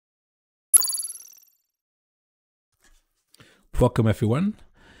Welcome everyone.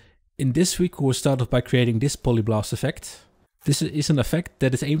 In this week we will start off by creating this Polyblast effect. This is an effect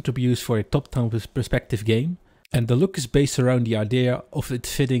that is aimed to be used for a top-down perspective game, and the look is based around the idea of it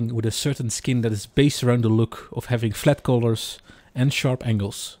fitting with a certain skin that is based around the look of having flat colors and sharp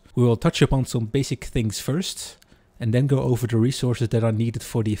angles. We will touch upon some basic things first, and then go over the resources that are needed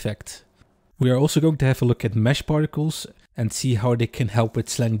for the effect. We are also going to have a look at mesh particles and see how they can help with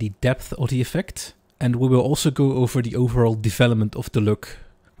sliding the depth of the effect. And we will also go over the overall development of the look.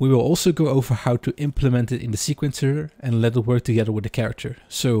 We will also go over how to implement it in the sequencer and let it work together with the character.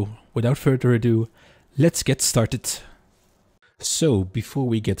 So, without further ado, let's get started. So, before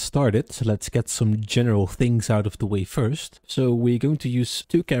we get started, let's get some general things out of the way first. So, we're going to use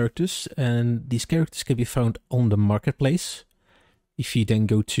two characters, and these characters can be found on the marketplace. If you then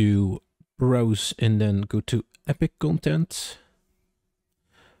go to Browse and then go to Epic Content,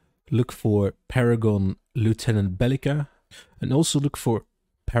 look for Paragon Lieutenant Bellica, and also look for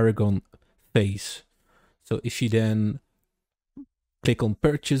Paragon Face. So if you then click on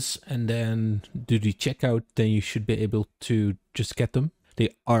purchase and then do the checkout, then you should be able to just get them. They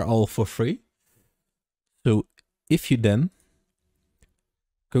are all for free. So if you then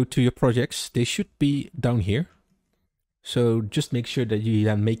go to your projects, they should be down here. So just make sure that you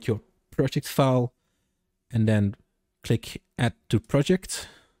then make your project file and then click add to project.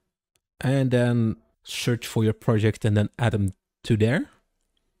 And then search for your project and then add them to there.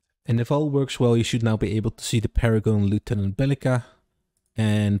 And if all works well, you should now be able to see the Paragon Lieutenant Bellica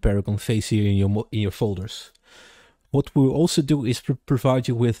and Paragon Face here in your folders. What we'll also do is provide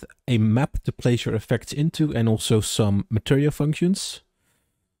you with a map to place your effects into and also some material functions.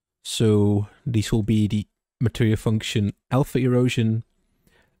 So these will be the material function alpha erosion,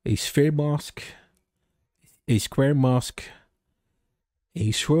 a sphere mask, a square mask, a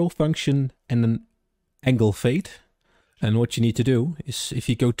swirl function, and an angle fade. And what you need to do is, if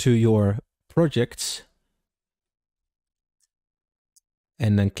you go to your projects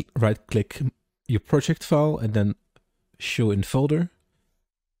and then right click your project file and then show in folder,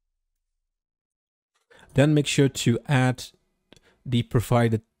 then make sure to add the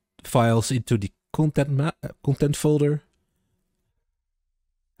provided files into the content folder,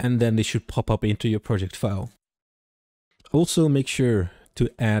 and then they should pop up into your project file. Also make sure to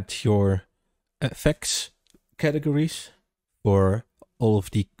add your effects categories for all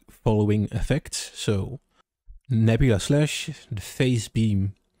of the following effects. So Nebula Slash, the Phase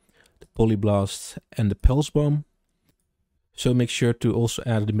Beam, the Polyblast, and the Pulse Bomb. So make sure to also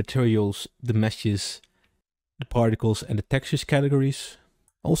add the materials, the meshes, the particles, and the textures categories.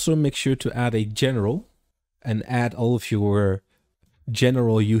 Also make sure to add a general and add all of your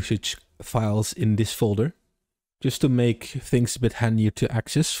general usage files in this folder, just to make things a bit handier to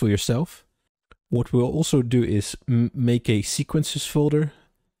access for yourself. What we'll also do is make a sequences folder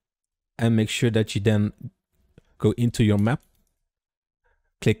and make sure that you then go into your map,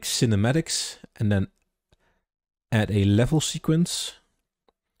 click cinematics, and then add a level sequence.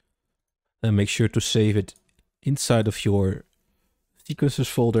 And make sure to save it inside of your sequences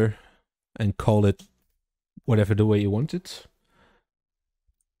folder and call it whatever the way you want it.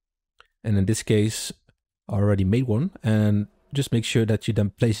 And in this case, I already made one, and just make sure that you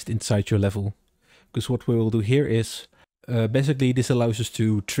then place it inside your level. Because what we will do here is, basically this allows us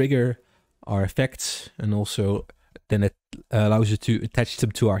to trigger our effects, and also then it allows us to attach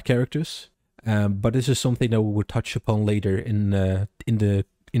them to our characters. But this is something that we will touch upon later in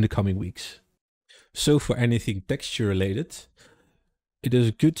the coming weeks. So for anything texture related, it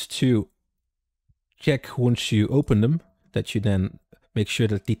is good to check once you open them that you then make sure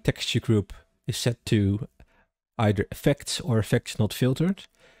that the texture group is set to either effects or effects not filtered.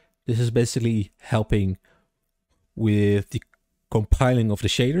 This is basically helping with the compiling of the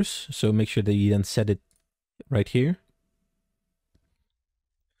shaders. So make sure that you then set it right here.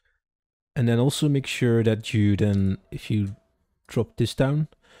 And then also make sure that you then, if you drop this down,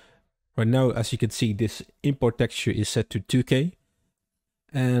 right now, as you can see, this import texture is set to 2K.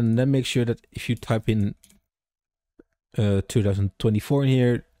 And then make sure that if you type in 2024 in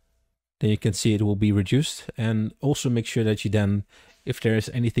here, then you can see it will be reduced. And also make sure that you then, if there is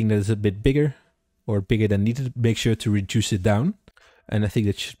anything that is a bit bigger or bigger than needed, make sure to reduce it down. And I think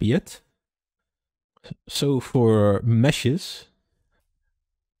that should be it. So for meshes,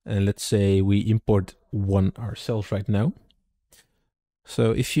 and let's say we import one ourselves right now.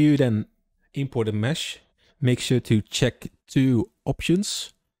 So if you then import a mesh, make sure to check two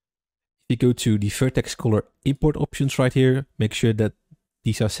options. If you go to the vertex color import options right here, make sure that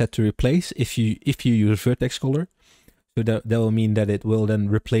these are set to replace if you use vertex color. So that will mean that it will then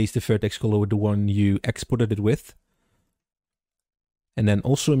replace the vertex color with the one you exported it with. And then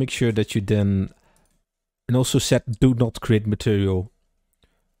also make sure that you then, and also set do not create material.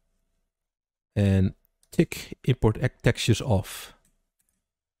 And tick import textures off.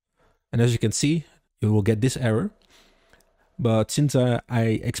 And as you can see, you will get this error. But since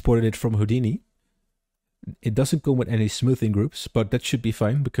I exported it from Houdini, it doesn't come with any smoothing groups, but that should be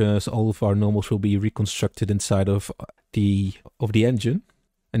fine because all of our normals will be reconstructed inside of the engine.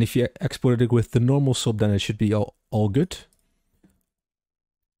 And if you exported it with the normal sub, then it should be all good.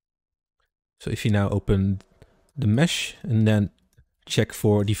 So if you now open the mesh and then check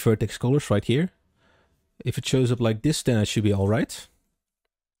for the vertex colors right here, if it shows up like this, then it should be all right.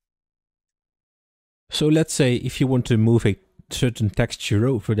 So let's say if you want to move a certain texture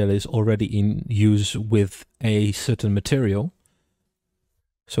over that is already in use with a certain material.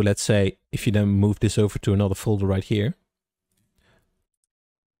 So let's say if you then move this over to another folder right here,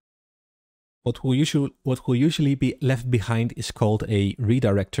 what will usually be left behind is called a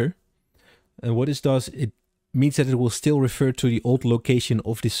redirector. And what this does, it means that it will still refer to the old location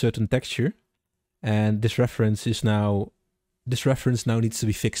of this certain texture. And this reference now needs to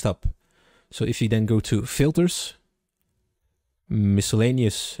be fixed up. So if you then go to filters,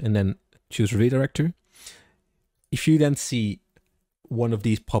 miscellaneous, and then choose redirector, if you then see one of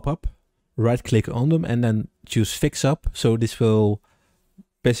these pop up, right click on them and then choose fix up. So this will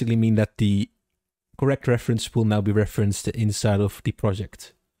basically mean that the correct reference will now be referenced inside of the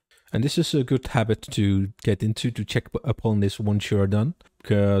project. And this is a good habit to get into, to check upon this once you are done,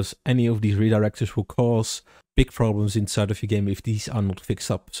 because any of these redirectors will cause big problems inside of your game if these are not fixed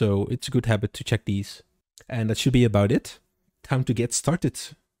up. So it's a good habit to check these. And that should be about it. Time to get started.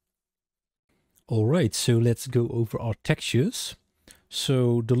 Alright, so let's go over our textures.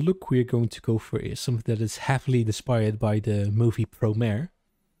 So the look we're going to go for is something that is heavily inspired by the movie Promare.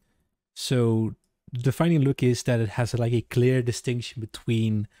 So the defining look is that it has like a clear distinction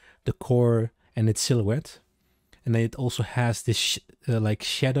between the core and its silhouette. And then it also has this like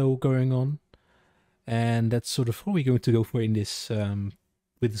shadow going on. And that's sort of what we're going to go for in this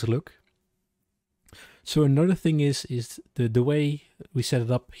with this look. So another thing is the way we set it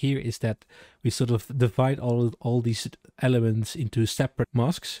up here is that we sort of divide all these elements into separate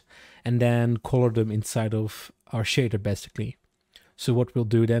masks and then color them inside of our shader basically. So what we'll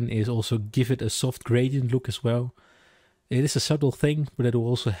do then is also give it a soft gradient look as well. It is a subtle thing, but it will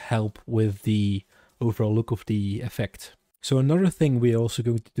also help with the overall look of the effect. So another thing we're also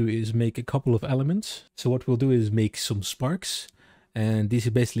going to do is make a couple of elements. So what we'll do is make some sparks. And these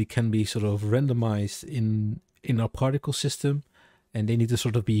basically can be sort of randomized in our particle system. And they need to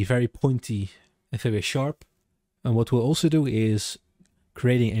sort of be very pointy and very sharp. And what we'll also do is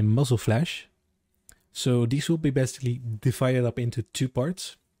creating a muzzle flash. So these will be basically divided up into two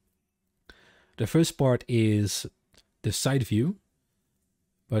parts. The first part is the side view.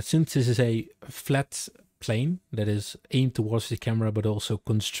 But since this is a flat plane that is aimed towards the camera but also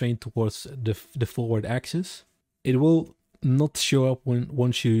constrained towards the forward axis, it will not show up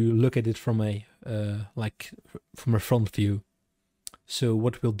once you look at it from a from a front view. So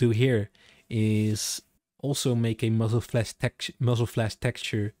what we'll do here is also make a muzzle flash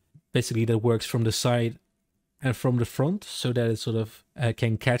texture basically that works from the side and from the front, so that it sort of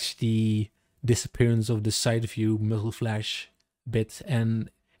can catch the disappearance of the side view muzzle flash bit, and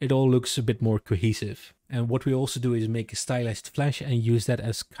it all looks a bit more cohesive. And what we also do is make a stylized flash and use that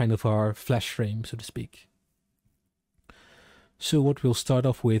as kind of our flash frame, so to speak. So what we'll start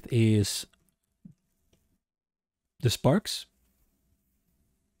off with is the sparks.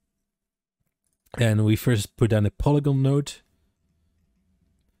 And we first put down a polygon node.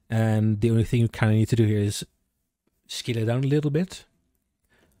 And the only thing you kind of need to do here is scale it down a little bit.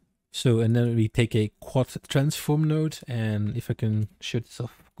 So, and then we take a quad transform node, and if I can show this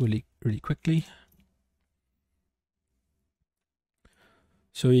off really quickly.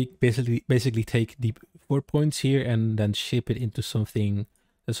 So you basically take the 4 points here and then shape it into something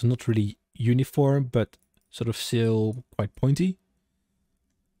that's not really uniform, but sort of still quite pointy.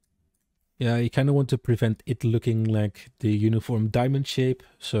 Yeah, you kind of want to prevent it looking like the uniform diamond shape.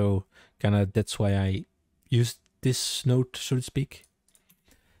 So kind of that's why I used this node, so to speak.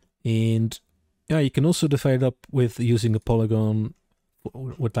 And yeah, you can also divide it up with using a polygon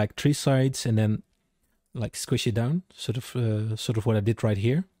with like 3 sides and then like squish it down, sort of what I did right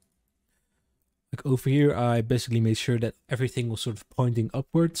here. Like over here, I basically made sure that everything was sort of pointing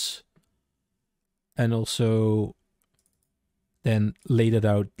upwards, and also then laid it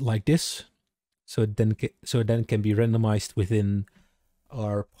out like this, so it then can be randomized within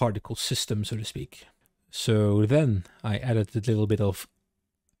our particle system, so to speak. So then I added a little bit of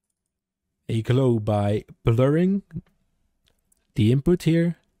a glow by blurring the input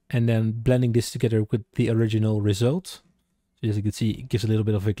here and then blending this together with the original result. So as you can see, it gives a little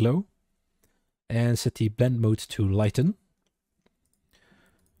bit of a glow. And set the blend mode to lighten.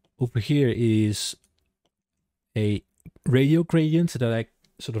 Over here is a radial gradient that I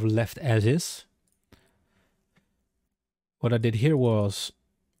sort of left as is. What I did here was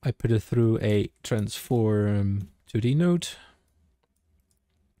I put it through a transform 2D node.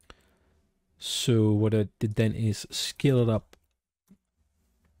 So what I did then is scale it up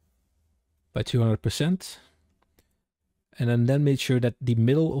by 200%. And then made sure that the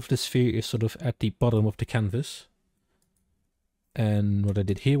middle of the sphere is sort of at the bottom of the canvas. And what I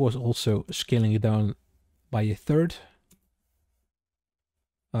did here was also scaling it down by a third.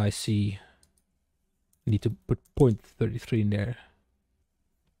 I see I need to put 0.33 in there.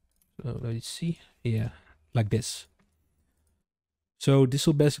 So let's see. Yeah, like this. So this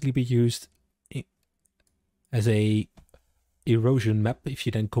will basically be used as a erosion map if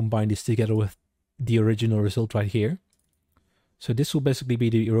you then combine this together with the original result right here. So this will basically be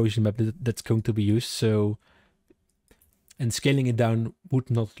the erosion map that's going to be used. So, and scaling it down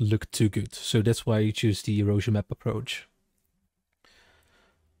would not look too good. So that's why you choose the erosion map approach.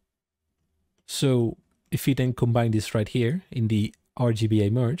 So if you then combine this right here in the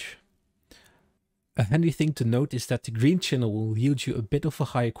RGBA merge, a handy thing to note is that the green channel will yield you a bit of a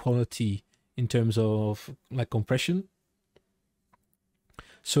higher quality in terms of like compression.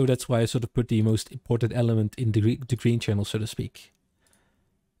 So that's why I sort of put the most important element in the green channel, so to speak.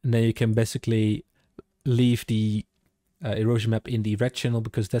 And then you can basically leave the erosion map in the red channel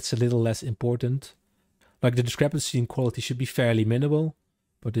because that's a little less important. Like the discrepancy in quality should be fairly minimal,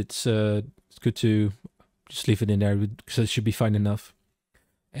 but it's good to just leave it in there because it should be fine enough.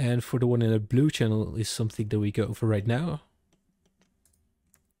 And for the one in the blue channel is something that we go over right now.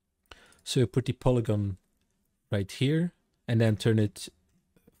 So put the polygon right here and then turn it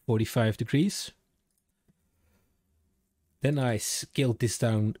 45 degrees. Then I scaled this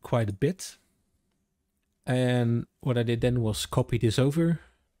down quite a bit. And what I did then was copy this over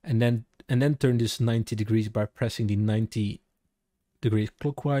and then turn this 90 degrees by pressing the 90 degrees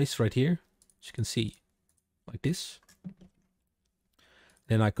clockwise right here. As you can see, like this.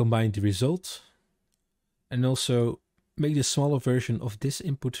 Then I combine the result and also make the smaller version of this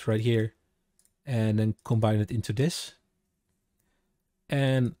input right here and then combine it into this.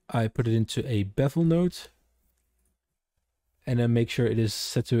 And I put it into a bevel node and then make sure it is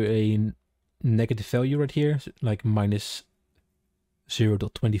set to a negative value right here, like minus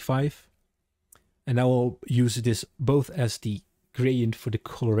 0.25. And I will use this both as the gradient for the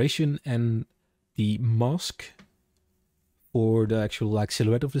coloration and the mask for the actual like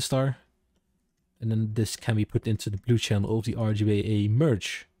silhouette of the star. And then this can be put into the blue channel of the RGBA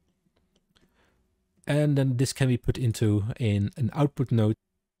merge. And then this can be put into an output node.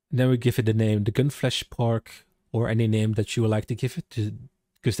 And then we give it the name, the Gunflash Park, or any name that you would like to give it,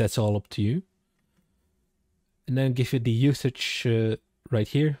 because that's all up to you. And then give it the usage right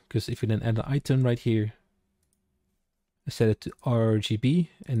here, because if you then add an item right here, set it to RGB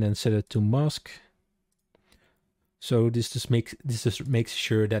and then set it to mask. So this just makes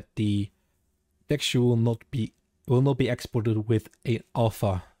sure that the texture will not be exported with an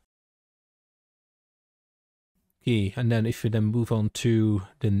alpha. Okay, and then if you then move on to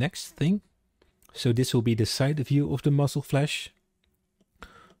the next thing. So this will be the side view of the muzzle flash.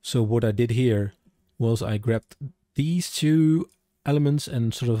 So what I did here was I grabbed these two elements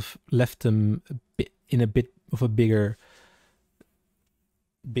and sort of left them in a bit of a bigger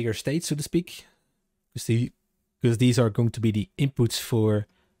state, so to speak. Because these are going to be the inputs for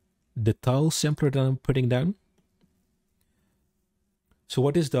the tile sampler that I'm putting down. So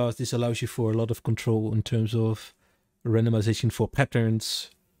what this does, this allows you for a lot of control in terms of randomization for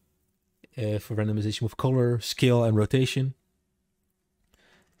patterns, for randomization with color, scale, and rotation.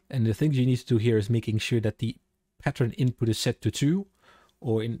 And the thing you need to do here is making sure that the pattern input is set to 2,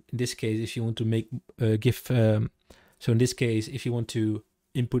 or in this case, if you want to make so in this case, if you want to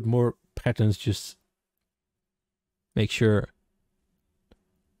input more patterns, just make sure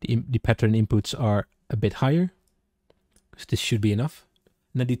the pattern inputs are a bit higher, because this should be enough.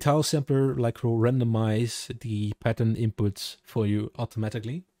 Now the tile sampler will randomize the pattern inputs for you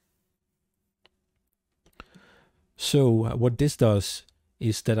automatically. So what this does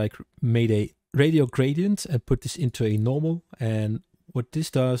is that I made a radial gradient and put this into a normal. And what this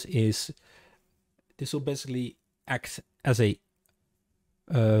does is this will basically act as a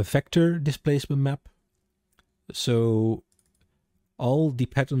vector displacement map. So all the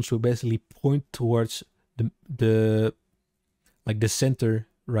patterns will basically point towards the center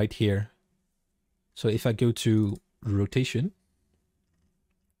right here. So if I go to rotation,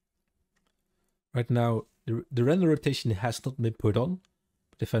 Right now, the render rotation has not been put on.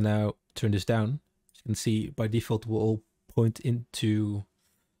 But if I now turn this down, as you can see by default will all point into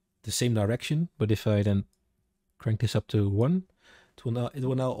the same direction. But if I then crank this up to 1, it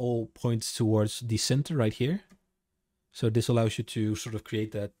will now all point towards the center right here. So this allows you to sort of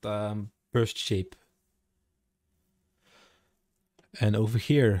create that burst shape. And over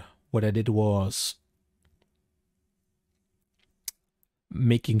here, what I did was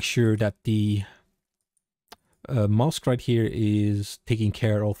making sure that the mask right here is taking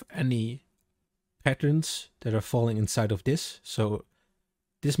care of any patterns that are falling inside of this. So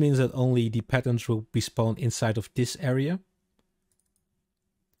this means that only the patterns will be spawned inside of this area.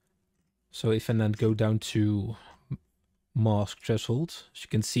 So if I then go down to mask threshold, as you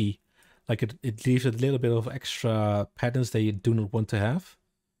can see, like it leaves a little bit of extra patterns that you do not want to have.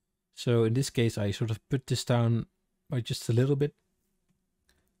 So in this case, I sort of put this down by just a little bit.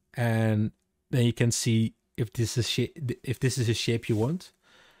 And then you can see if this is a shape you want.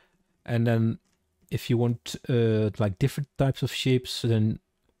 And then if you want like different types of shapes, then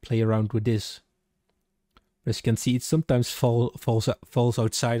play around with this. As you can see, it sometimes falls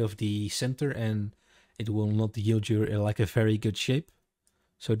outside of the center and it will not yield you like a very good shape.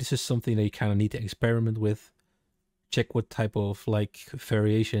 So this is something that you kind of need to experiment with. Check what type of like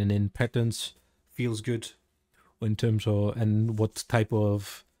variation in patterns feels good in terms of, and what type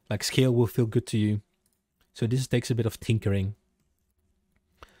of like scale will feel good to you. So this takes a bit of tinkering.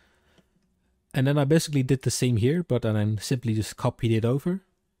 And then I basically did the same here, but then I simply just copied it over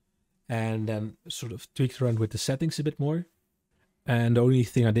and then sort of tweaked around with the settings a bit more. And the only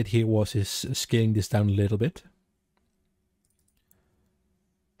thing I did here was scaling this down a little bit.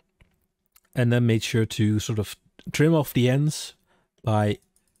 And then made sure to sort of trim off the ends by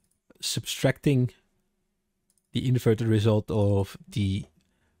subtracting the inverted result of the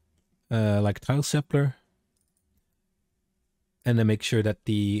like tile sampler. And then make sure that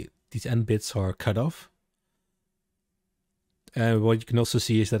these end bits are cut off. And what you can also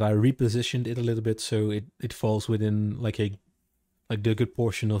see is that I repositioned it a little bit so it falls within like the good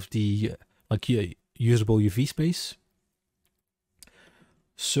portion of the usable UV space.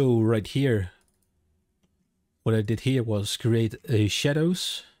 So right here, what I did here was create a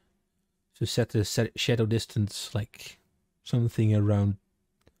shadows. So set the shadow distance like something around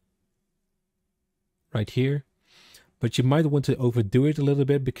right here. But you might want to overdo it a little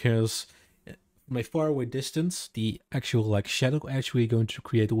bit because from a far away distance, the actual like shadow edge we're going to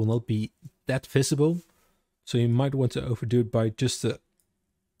create will not be that visible. So you might want to overdo it by just a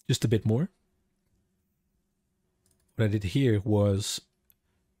bit more. What I did here was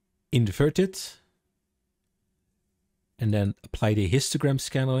invert it and then apply the histogram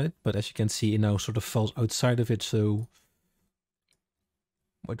scan on it. But as you can see, it now sort of falls outside of it. So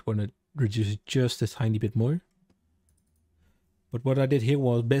might want to reduce it just a tiny bit more. But what I did here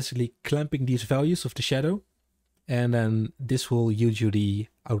was basically clamping these values of the shadow, and then this will yield you the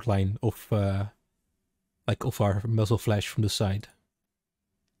outline of our muzzle flash from the side.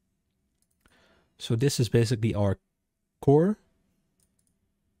 So this is basically our core.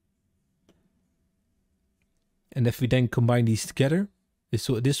 And if we then combine these together, this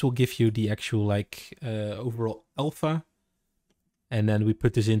will give you the actual like overall alpha. And then we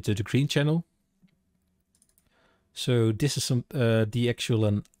put this into the green channel. So this is the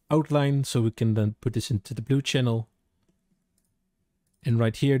actual outline. So we can then put this into the blue channel. And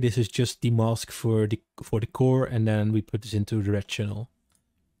right here, this is just the mask for the core, and then we put this into the red channel.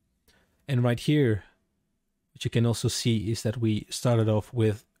 And right here, what you can also see is that we started off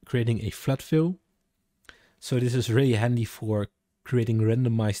with creating a flat fill. So this is really handy for creating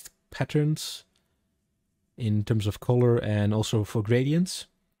randomized patterns in terms of color and also for gradients.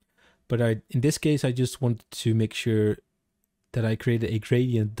 But in this case, I just wanted to make sure that I created a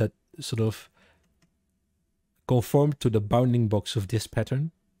gradient that sort of conformed to the bounding box of this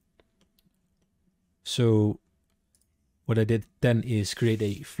pattern. So what I did then is create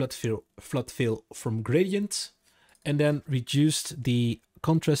a flat fill from gradient, and then reduced the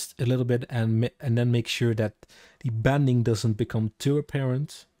contrast a little bit, and then make sure that the banding doesn't become too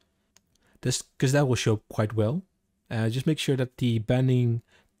apparent. This, because that will show quite well. Just make sure that the banding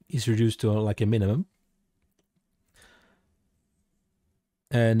is reduced to like a minimum.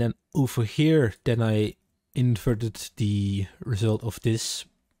 And then over here, then I inverted the result of this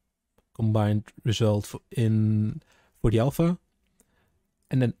combined result for the alpha,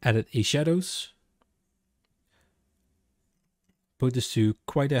 and then added a shadows. Put this to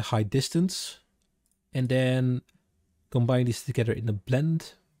quite a high distance, and then combine these together in a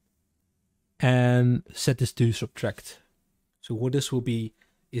blend and set this to subtract. So what this will be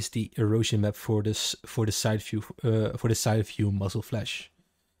is the erosion map for this for the side view muzzle flash,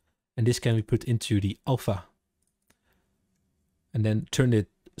 and this can be put into the alpha, and then turn it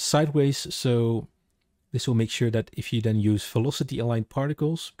sideways. So this will make sure that if you then use velocity aligned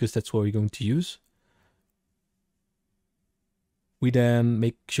particles, because that's what we're going to use, we then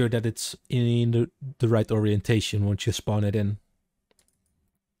make sure that it's in the right orientation once you spawn it in.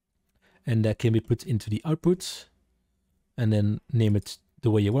 And that can be put into the output, and then name it the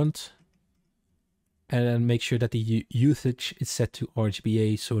way you want. And then make sure that the usage is set to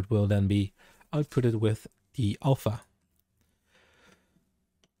RGBA, so it will then be outputted with the alpha.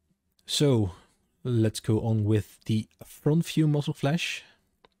 So let's go on with the front view muzzle flash.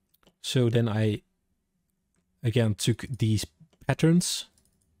 So then I again took these patterns,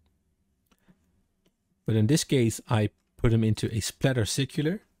 but in this case I put them into a splatter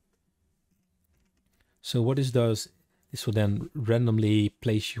circular. So what this does, this will then randomly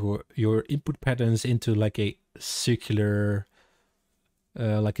place your input patterns into like a circular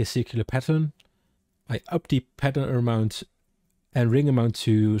pattern. I up the pattern amount and ring amount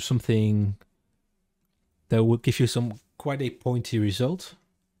to something that will give you some quite a pointy result,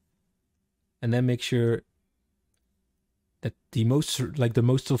 and then make sure that the most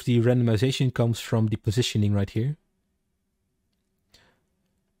of the randomization comes from the positioning right here.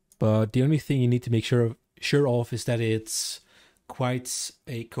 But the only thing you need to make sure of is that it's quite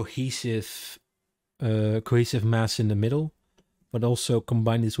a cohesive mass in the middle, but also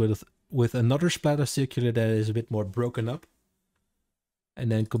combine this with another splatter circular that is a bit more broken up,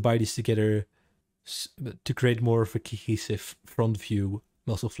 and then combine these together to create more of a cohesive front view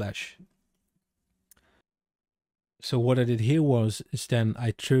muzzle flash. So what I did here is then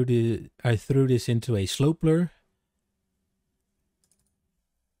I threw this into a slope blur.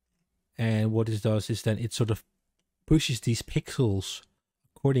 And what this does is then it sort of pushes these pixels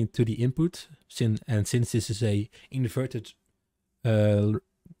according to the input. Since this is a inverted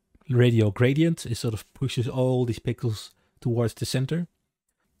radial gradient, it sort of pushes all these pixels towards the center.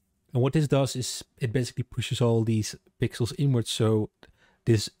 And what this does is it basically pushes all these pixels inwards, so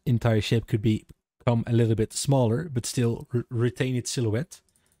this entire shape could become a little bit smaller, but still retain its silhouette.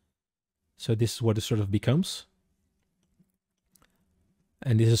 So this is what it sort of becomes.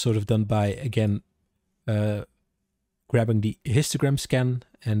 And this is sort of done by, again, grabbing the histogram scan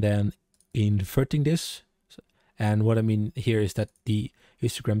and then inverting this. And what I mean here is that the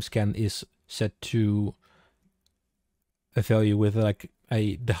histogram scan is set to a value with like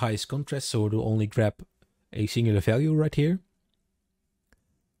the highest contrast, so it will only grab a singular value right here.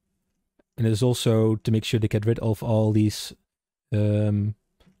 And it's also to make sure to get rid of all these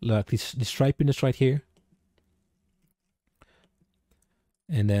like this stripiness right here.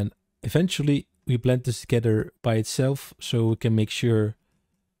 And then eventually we blend this together by itself, so we can make sure,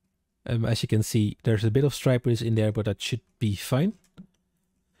 as you can see, there's a bit of stripiness in there, but that should be fine.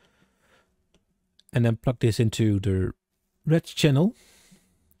 And then plug this into the red channel.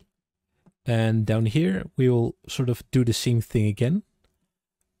 And down here, we will sort of do the same thing again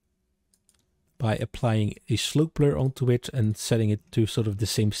by applying a slope blur onto it and setting it to sort of the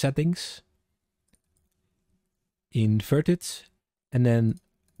same settings. Invert it and then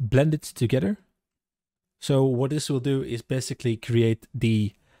blend it together. So what this will do is basically create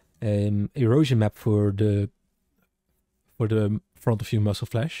the erosion map for the front view muzzle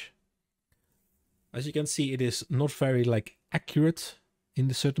flash. As you can see, it is not very like accurate in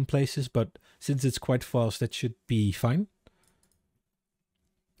the certain places, but since it's quite fast, that should be fine.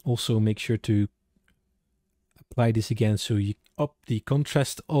 Also make sure to apply this again, so you up the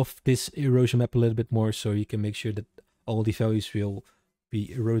contrast of this erosion map a little bit more, so you can make sure that all the values will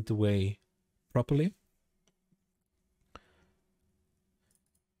be eroded away properly.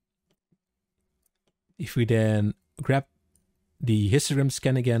 If we then grab the histogram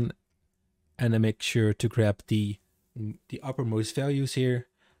scan again, and then make sure to grab the uppermost values here,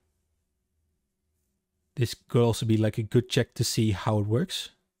 this could also be like a good check to see how it works.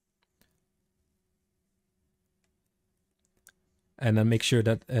 And then make sure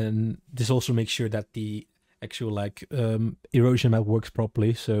that, and this also makes sure that the actual like erosion map works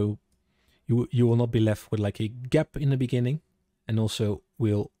properly, so you will not be left with like a gap in the beginning, and also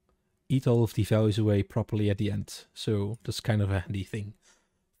will eat all of the values away properly at the end. So that's kind of a handy thing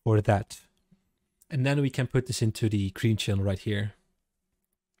for that. And then we can put this into the green channel right here.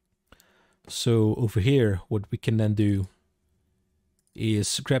 So over here, what we can then do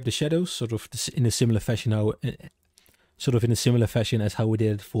is grab the shadows, sort of in a similar fashion as how we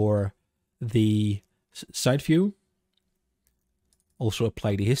did it for the side view. Also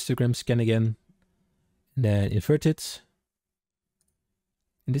apply the histogram scan again, and then invert it.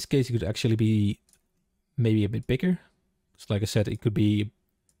 In this case, it could actually be maybe a bit bigger. So like I said, it could be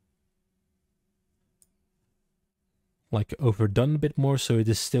like overdone a bit more, so it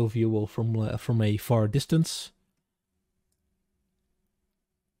is still viewable from a far distance.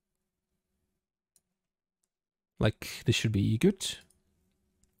 Like this should be good.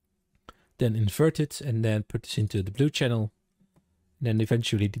 Then invert it and then put this into the blue channel. And then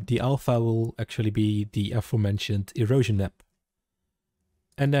eventually the alpha will actually be the aforementioned erosion map.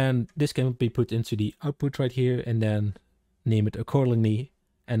 And then this can be put into the output right here and then name it accordingly.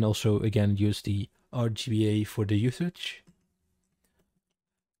 And also again use the RGBA for the usage.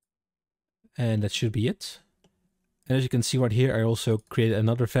 And that should be it. And as you can see right here, I also created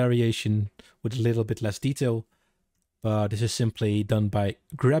another variation with a little bit less detail. But this is simply done by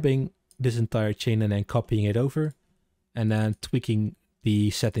grabbing this entire chain and then copying it over. And then tweaking the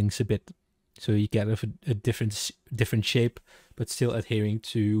settings a bit. So you get a different shape, but still adhering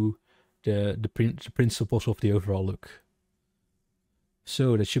to the principles of the overall look.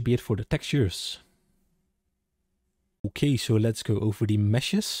 So that should be it for the textures. Okay, so let's go over the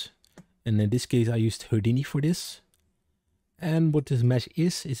meshes. And in this case, I used Houdini for this. And what this mesh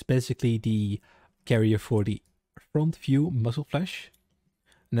is basically the carrier for the front view muzzle flash.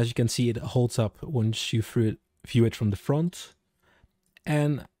 And as you can see, it holds up once you view it from the front.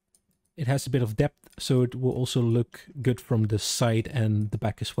 And it has a bit of depth, so it will also look good from the side and the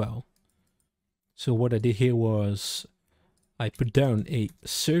back as well. So what I did here was I put down a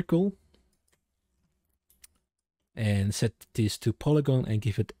circle and set this to polygon and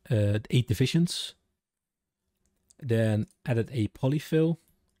give it 8 divisions. Then added a polyfill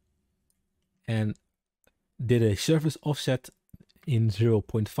and did a surface offset in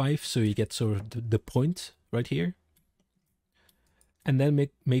 0.5, so you get sort of the point right here. And then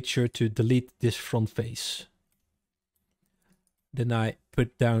made sure to delete this front face. Then I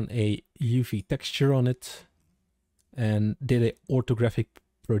put down a UV texture on it and did a orthographic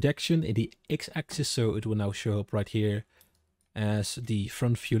projection in the x-axis, so it will now show up right here as the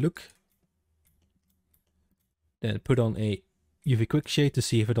front view look. Then put on a UV quick shade to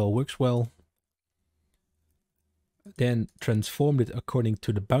see if it all works well. Then transformed it according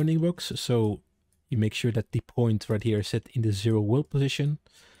to the bounding box, so you make sure that the point right here is set in the 0 world position,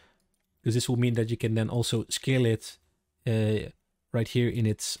 because this will mean that you can then also scale it right here in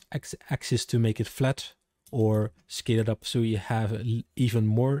its axis to make it flat, or scale it up so you have even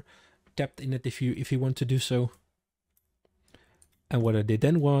more depth in it if you want to do so. And what I did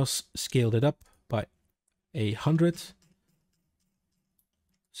then was scaled it up by 100,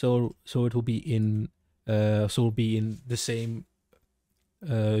 so it will be in the same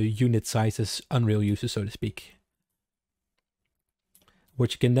unit size as Unreal uses, so to speak.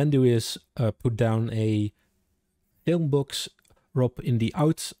 What you can then do is put down a film box ROP in the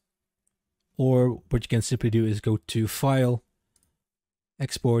out, or what you can simply do is go to File,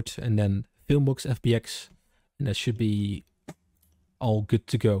 Export, and then Filmbox FBX, and that should be all good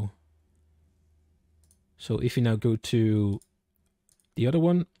to go. So if you now go to the other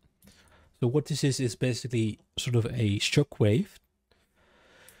one, so what this is basically sort of a shockwave.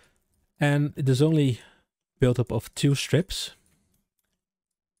 And it is only built up of 2 strips.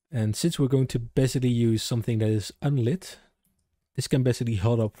 And since we're going to basically use something that is unlit, this can basically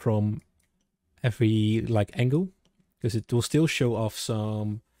hold up from every angle, because it will still show off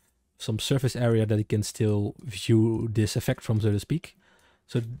some surface area that you can still view this effect from, so to speak.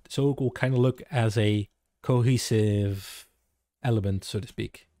 So it will kind of look as a cohesive element, so to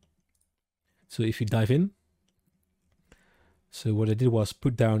speak. So if you dive in, so what I did was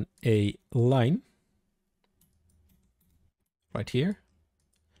put down a line right here,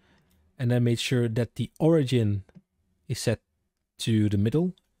 and I made sure that the origin is set to the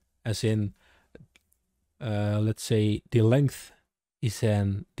middle, as in, let's say the length is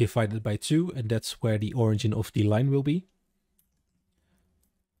then divided by 2, and that's where the origin of the line will be.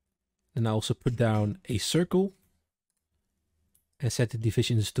 And I also put down a circle and set the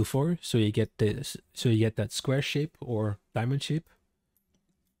divisions to 4, so you get this, so you get that square shape or diamond shape.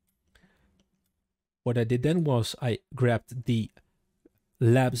 What I did then was I grabbed the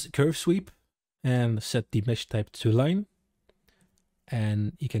labs curve sweep and set the mesh type to line,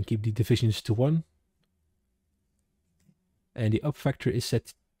 and you can keep the divisions to 1. And the up factor is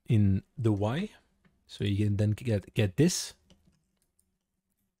set in the Y, so you can then get this.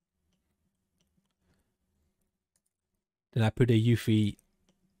 Then I put a UV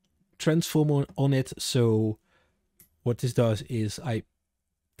transform on it. So what this does is I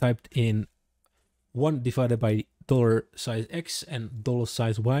typed in 1 divided by $size X and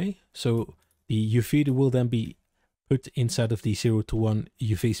 $size Y. So the UV will then be put inside of the 0 to 1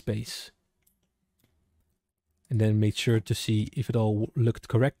 UV space. And then make sure to see if it all looked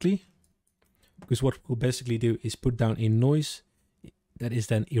correctly. Because what we'll basically do is put down a noise that is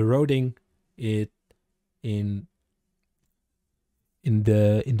then eroding it in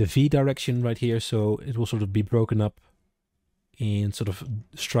the V direction right here, so it will sort of be broken up in sort of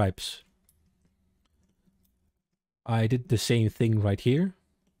stripes. I did the same thing right here,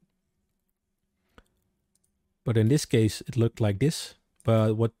 but in this case it looked like this.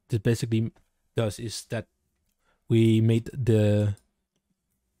 But what this basically does is that we made the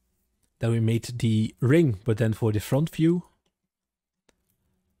ring, but then for the front view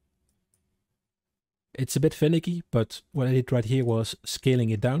it's a bit finicky, but what I did right here was scaling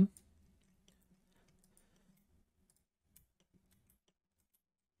it down.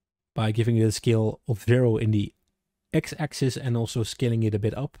 By giving it a scale of 0 in the x-axis and also scaling it a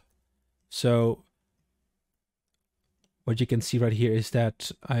bit up. So what you can see right here is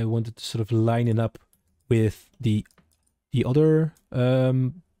that I wanted to sort of line it up with the other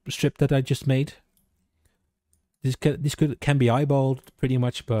strip that I just made. This can be eyeballed pretty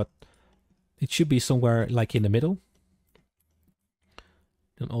much, but it should be somewhere like in the middle.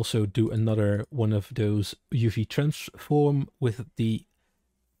 Then also do another one of those UV transform with the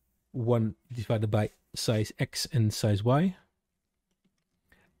 1 divided by size X and size Y.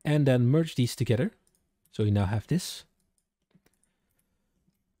 And then merge these together. So you now have this.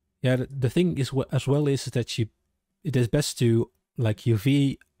 Yeah, the thing is as well is that it is best to like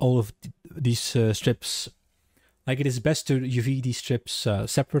UV all of these strips. Like it is best to UV these strips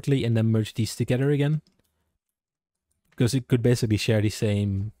separately and then merge these together again. Because it could basically share the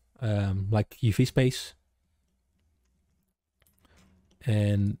same like UV space.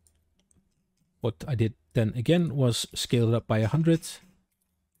 And what I did then again was scale it up by 100.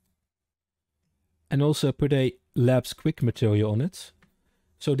 And also put a Labs Quick material on it.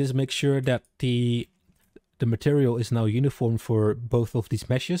 So this makes sure that the material is now uniform for both of these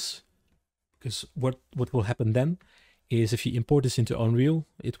meshes. Because what will happen then is if you import this into Unreal,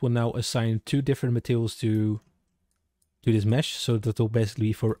 it will now assign 2 different materials to this mesh, so that will basically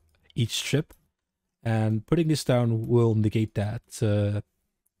be for each strip. And putting this down will negate that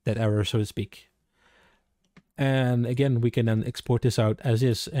error, so to speak. And again, we can then export this out as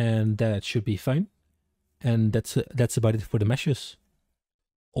is, and that should be fine. And that's about it for the meshes.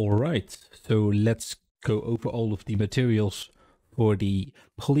 All right, so let's go over all of the materials for the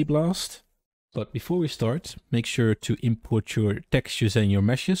Polyblast. But before we start, make sure to import your textures and your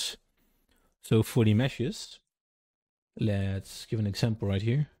meshes. So for the meshes, let's give an example right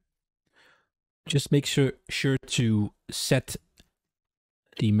here. Just make sure to set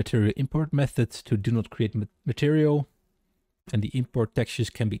the material import method to do not create material. And the import textures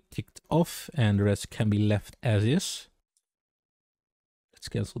can be ticked off and the rest can be left as is. Let's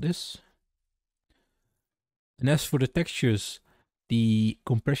cancel this. And as for the textures, the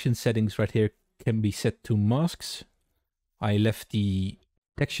compression settings right here can be set to masks. I left the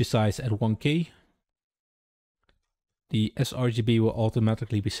texture size at 1K. The sRGB will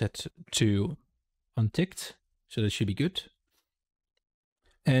automatically be set to unticked, so that should be good.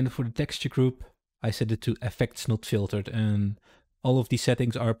 And for the texture group, I set it to effects not filtered, and all of these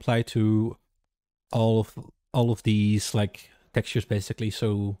settings are applied to all of these like textures basically.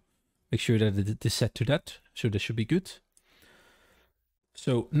 So make sure that it is set to that, so that should be good.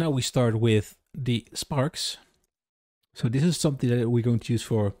 So now we start with the sparks. So this is something that we're going to use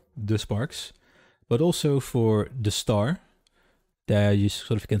for the sparks, but also for the star that you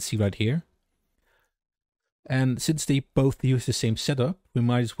sort of can see right here. And since they both use the same setup, we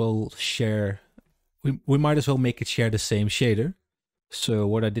might as well share, we might as well make it share the same shader. So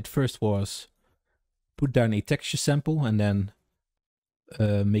what I did first was put down a texture sample and then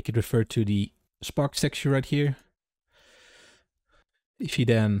make it refer to the sparks texture right here. If you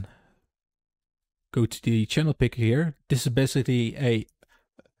then go to the channel picker here, this is basically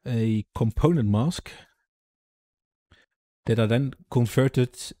a component mask that are then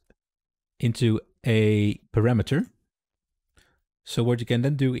converted into a parameter. So what you can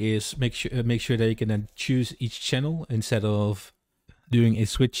then do is make sure that you can then choose each channel instead of doing a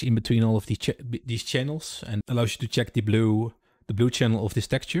switch in between all of these channels, and allows you to check the blue channel of this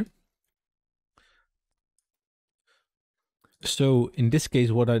texture. So in this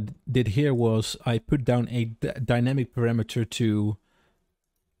case, what I did here was I put down a dynamic parameter to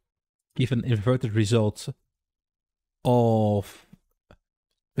give an inverted result of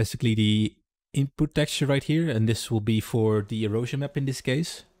basically the input texture right here, and this will be for the erosion map in this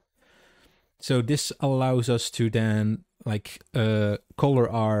case. So this allows us to then like color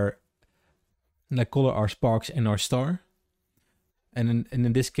our and I color our sparks and our star. And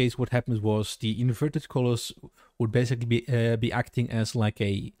in this case, what happens was the inverted colors would basically be acting as like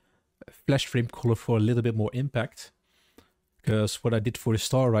a flash frame color for a little bit more impact. Because what I did for the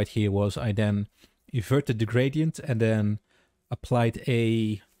star right here was I then inverted the gradient and then applied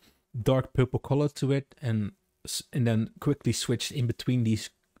a dark purple color to it, and then quickly switched in between these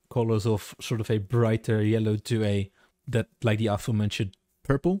colors of sort of a brighter yellow to a that like the aforementioned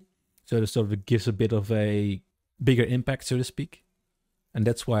purple. So it sort of gives a bit of a bigger impact, so to speak. And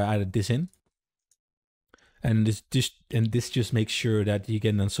that's why I added this in. And this just makes sure that you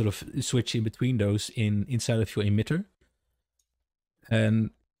can then sort of switch in between those inside of your emitter.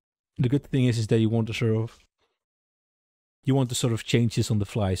 And the good thing is that you want to sort of change this on the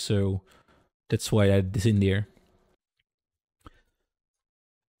fly. So that's why I added this in there.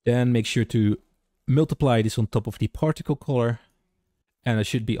 Then make sure to multiply this on top of the particle color, and it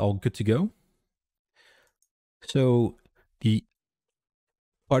should be all good to go. So the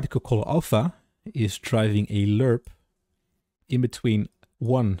particle color alpha is driving a lerp in between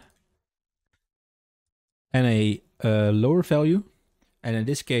 1 and a lower value. And in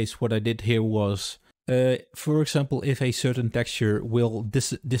this case, what I did here was, for example, if a certain texture will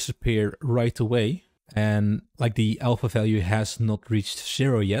disappear right away, and like the alpha value has not reached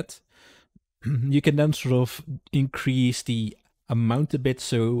 0 yet, you can then sort of increase the amount a bit,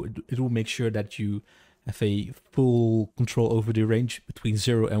 so it will make sure that you have a full control over the range between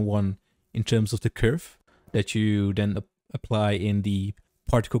 0 and 1 in terms of the curve that you then apply in the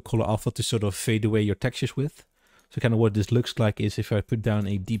particle color alpha to sort of fade away your textures with. So kind of what this looks like is if I put down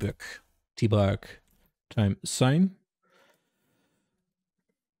a debug time sine.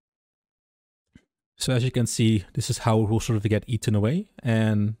 So as you can see, this is how it will sort of get eaten away.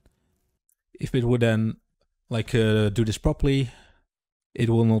 And if it would then like do this properly, it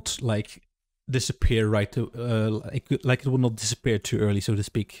will not like disappear right to like it will not disappear too early, so to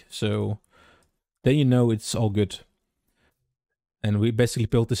speak. So then you know it's all good. And we basically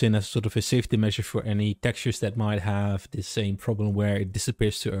built this in as sort of a safety measure for any textures that might have the same problem where it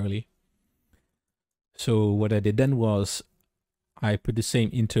disappears too early. So what I did then was I put the same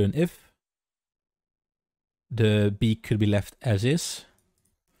into an if. The B could be left as is.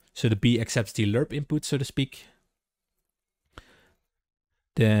 So the B accepts the lerp input, so to speak.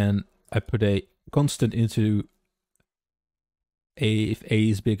 Then I put a constant into A if A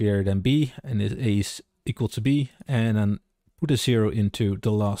is bigger than B and if A is equal to B, and then put a 0 into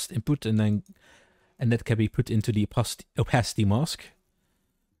the last input, and that can be put into the opacity mask.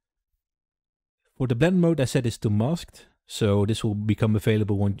 For the blend mode, I set this to masked, so this will become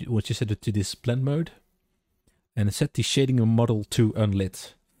available once you set it to this blend mode. And I set the shading model to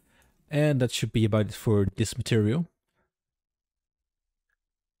unlit. And that should be about it for this material.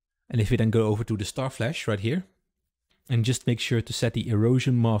 And if we then go over to the star flash right here, and just make sure to set the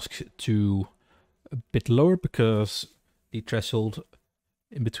erosion mask to a bit lower, because the threshold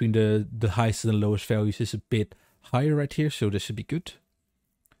in between the highest and the lowest values is a bit higher right here, so this should be good.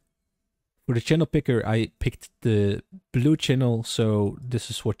 For the channel picker, I picked the blue channel, so this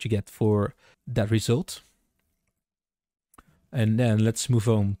is what you get for that result. And then let's move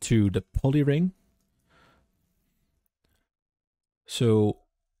on to the poly ring. So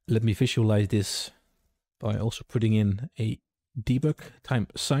let me visualize this by also putting in a debug time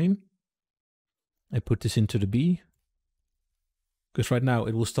sine. I put this into the B, because right now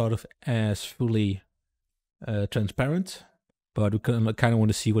it will start off as fully transparent, but we kind of want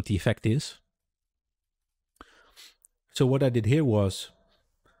to see what the effect is. So what I did here was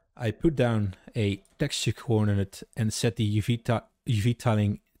I put down a texture coordinate and set the UV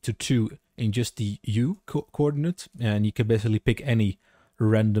tiling to 2 in just the U coordinate, and you can basically pick any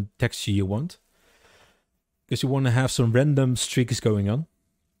random texture you want, because you want to have some random streaks going on.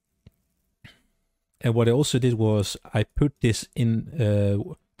 And what I also did was I put this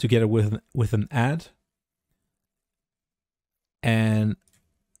in together with an add, and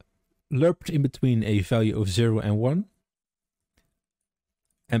lerped in between a value of 0 and 1,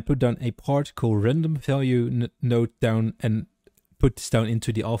 and put down a particle random value node down and put this down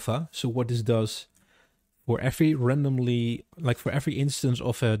into the alpha. So what this does, for every for every instance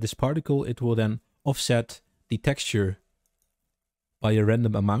of this particle, it will then offset the texture by a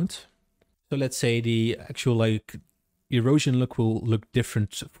random amount. So let's say the actual like erosion look will look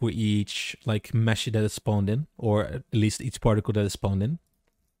different for each like mesh that is spawned in, or at least each particle that is spawned in.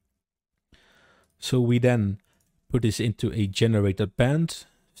 So we then put this into a generated band,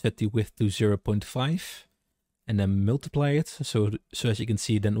 set the width to 0.5, and then multiply it. So as you can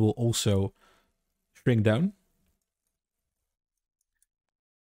see, then it will also shrink down.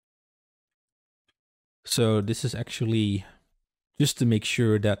 So this is actually just to make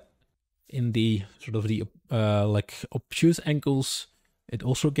sure that in the sort of the like obtuse angles, it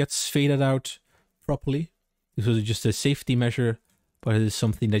also gets faded out properly. This was just a safety measure, but it is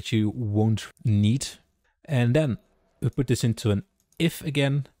something that you won't need. And then we put this into an if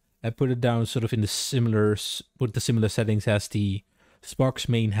again. I put it down sort of in the similar settings as the Sparks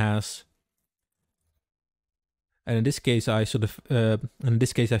main has. And in this case, I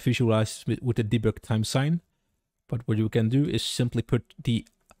visualize with the debug time sign. But what you can do is simply put the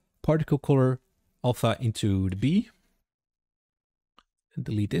particle color alpha into the B, and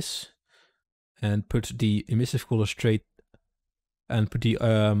delete this, and put the emissive color straight, and put the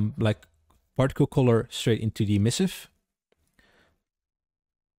like particle color straight into the emissive.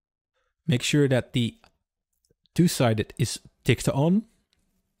 Make sure that the two-sided is ticked on,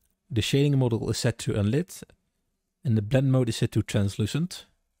 the shading model is set to unlit, and the blend mode is set to translucent.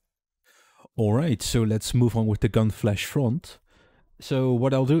 Alright, so let's move on with the gun flash front. So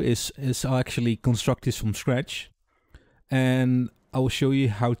what I'll do is I'll actually construct this from scratch, and I will show you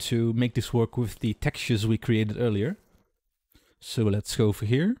how to make this work with the textures we created earlier. So let's go over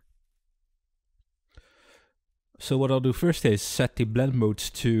here. So what I'll do first is set the blend mode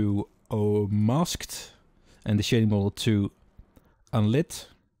to masked and the shading model to unlit,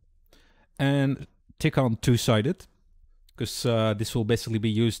 and tick on two-sided, because this will basically be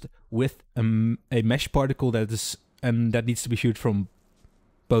used with a mesh particle that needs to be viewed from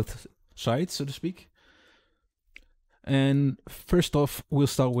both sides, so to speak. And first off, we'll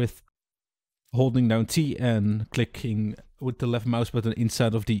start with holding down T and clicking with the left mouse button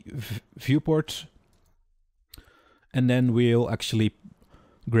inside of the viewport. And then we'll actually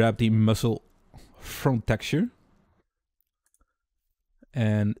grab the muzzle front texture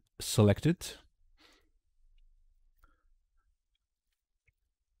and select it.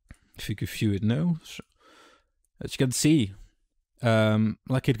 If you could view it now. So, as you can see,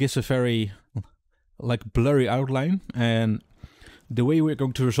 like it gives a very like blurry outline, and the way we're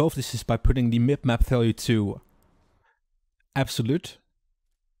going to resolve this is by putting the mip-map value to absolute.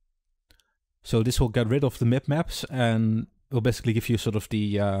 So this will get rid of the mip-maps and will basically give you sort of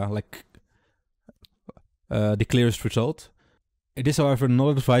the the clearest result. It is, however,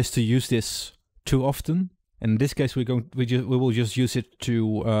 not advised to use this too often. And in this case, we will just use it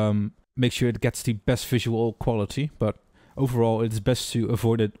to make sure it gets the best visual quality. But overall, it's best to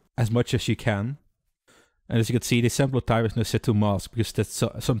avoid it as much as you can. And as you can see, the sampler type is now set to mask, because that's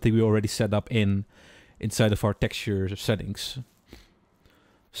something we already set up inside of our texture settings.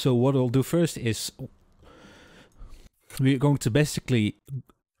 So what we'll do first is we're going to basically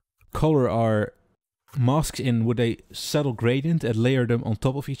color our masks in with a subtle gradient and layer them on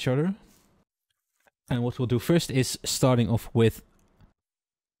top of each other. And what we'll do first is starting off with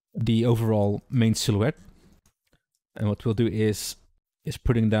the overall main silhouette. And what we'll do is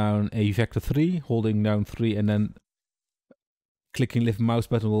putting down a vector 3, holding down 3, and then clicking left mouse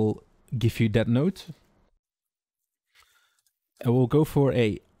button will give you that node. And we'll go for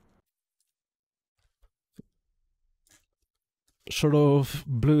a sort of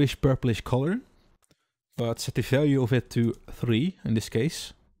bluish purplish color, but set the value of it to 3 in this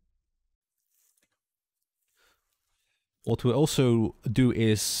case. What we'll also do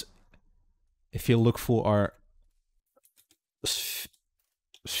is, if you look for our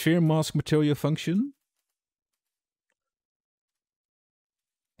sphere mask material function,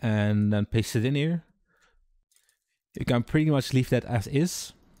 and then paste it in here, you can pretty much leave that as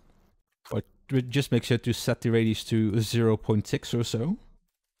is, but just make sure to set the radius to 0.6 or so,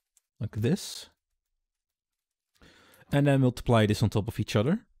 like this. And then multiply this on top of each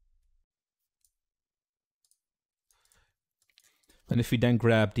other. And if we then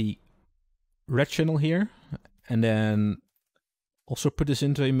grab the red channel here, and then also put this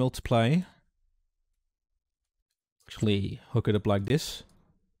into a multiply, actually hook it up like this,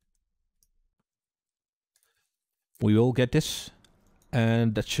 we will get this,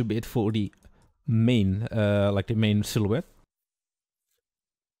 and that should be it for the main, like the main silhouette.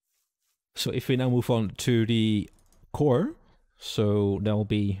 So if we now move on to the core, so that will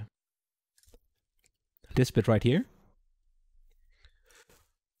be this bit right here.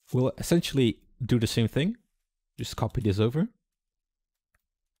 We'll essentially do the same thing, just copy this over.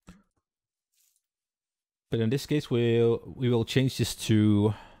 But in this case, we will change this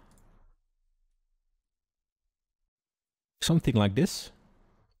to something like this,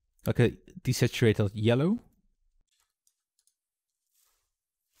 like a desaturated yellow.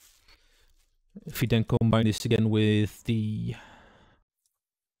 If we then combine this again with the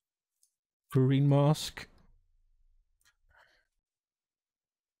green mask,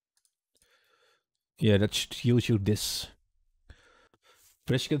 Yeah, that should yield you this.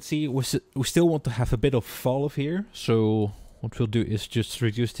 But as you can see, we still want to have a bit of fall off here. So what we'll do is just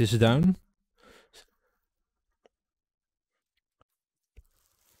reduce this down.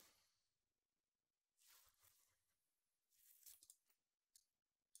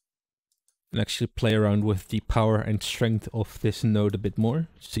 And actually play around with the power and strength of this node a bit more.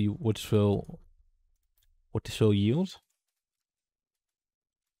 See what this will yield.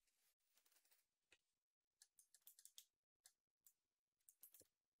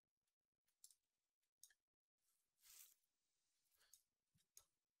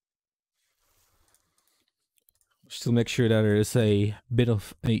 Still make sure that there is a bit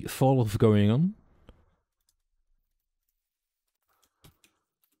of a fall off going on.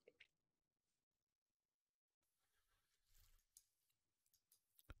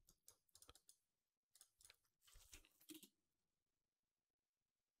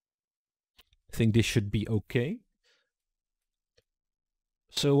 I think this should be okay.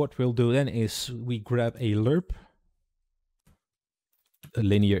 So what we'll do then is we grab a lerp, a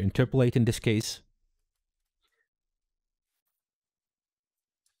linear interpolate in this case.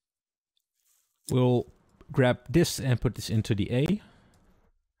 We'll grab this and put this into the A.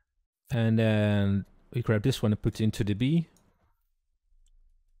 And then we grab this one and put it into the B.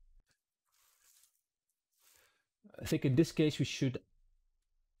 I think in this case we should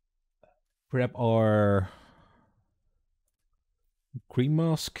grab our green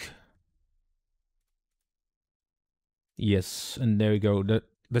mask. Yes, and there we go.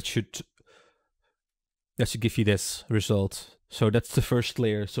 That should give you this result. So that's the first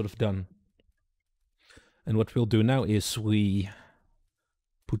layer sort of done. And what we'll do now is we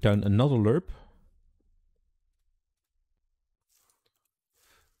put down another lerp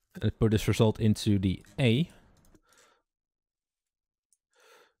and put this result into the A.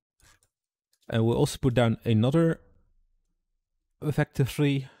 And we'll also put down another vector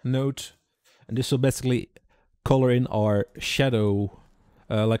 3 node, and this will basically color in our shadow,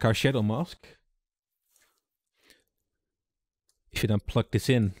 like our shadow mask. If you then plug this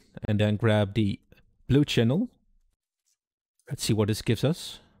in and then grab the blue channel, let's see what this gives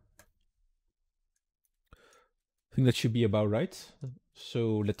us. I think that should be about right.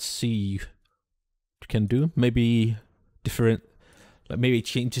 So let's see what we can do. Maybe different, like maybe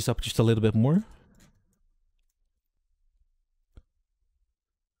change this up just a little bit more.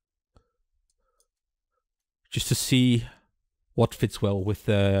 Just to see what fits well with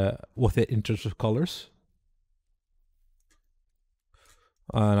it in terms of colors.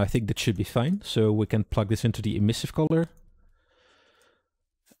 And I think that should be fine. So we can plug this into the emissive color.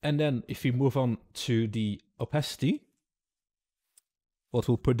 And then if we move on to the opacity, what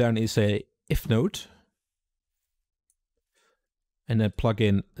we'll put down is a if node. And then plug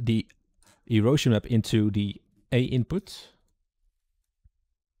in the erosion map into the A input.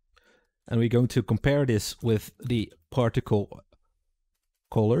 And we're going to compare this with the particle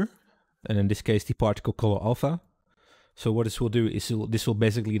color, and in this case the particle color alpha. So what this will do is this will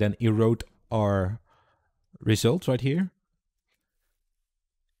basically then erode our result right here.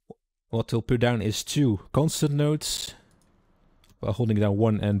 What we'll put down is 2 constant nodes while holding down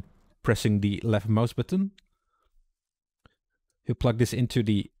 1 and pressing the left mouse button. You'll plug this into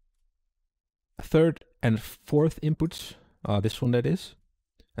the 3rd and 4th inputs, this one that is,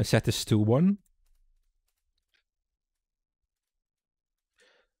 and set this to 1.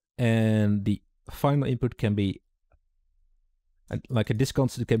 And the final input can be, like this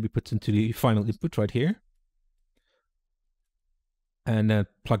constant can be put into the final input right here. And then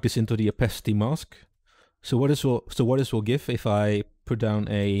plug this into the opacity mask. So what this will give if I put down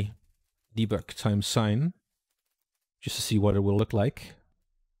a debug times sign, just to see what it will look like.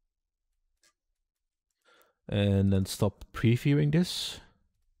 And then stop previewing this.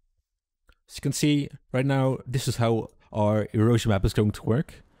 As you can see right now, this is how our erosion map is going to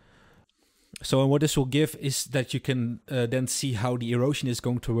work. So what this will give is that you can then see how the erosion is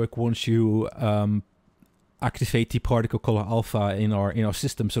going to work once you activate the particle color alpha in our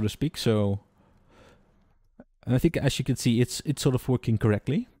system, so to speak. So I think, as you can see, it's sort of working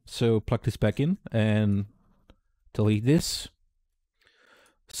correctly. So plug this back in and delete this.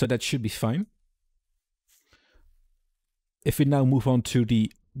 So that should be fine. If we now move on to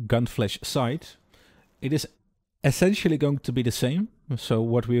the gun flash side, it is essentially going to be the same. So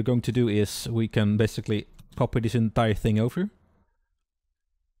what we are going to do is we can basically copy this entire thing over.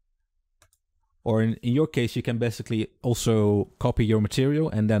 Or in your case, you can basically also copy your material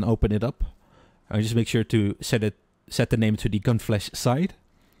and then open it up. And just make sure to set the name to the gun flash side.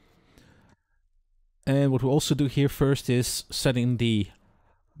 And what we'll also do here first is setting the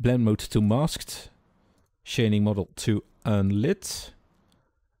blend mode to masked. chaining model to unlit.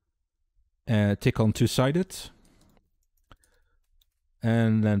 Tick on two-sided.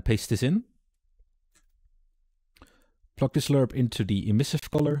 And then paste this in. Plug this lerp into the emissive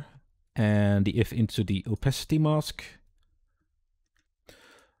color and the if into the opacity mask.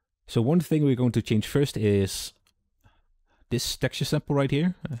 So one thing we're going to change first is this texture sample right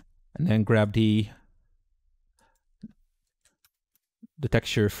here, and then grab the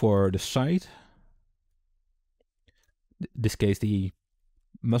texture for the side. In this case, the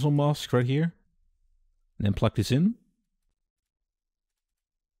muzzle mask right here, and then plug this in.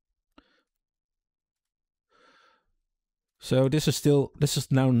 So this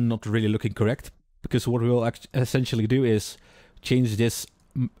is now not really looking correct, because what we'll essentially do is change this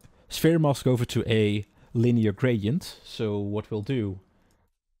sphere mask over to a linear gradient. So what we'll do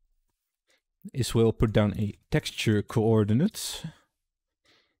is we'll put down a texture coordinate,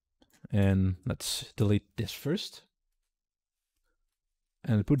 and let's delete this first,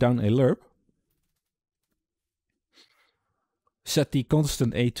 and put down a lerp. Set the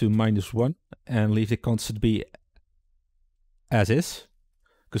constant A to -1 and leave the constant B as is,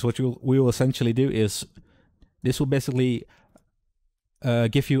 because what we will essentially do is this will basically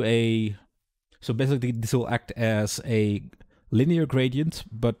give you a, so basically this will act as a linear gradient,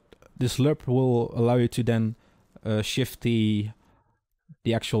 but this lerp will allow you to then shift the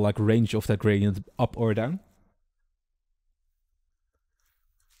actual like range of that gradient up or down.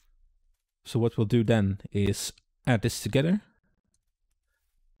 So what we'll do then is add this together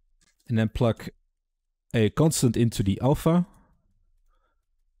and then plug a constant into the alpha,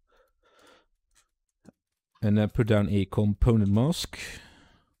 and then put down a component mask.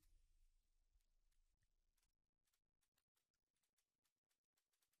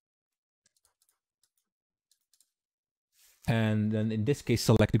 And then in this case,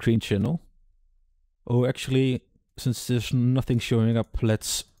 select the green channel. Oh, actually, since there's nothing showing up,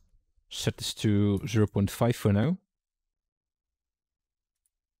 let's set this to 0.5 for now.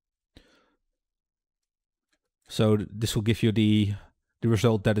 So this will give you the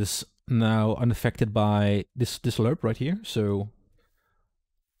result that is now unaffected by this lerp right here. So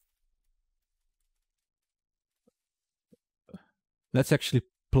let's actually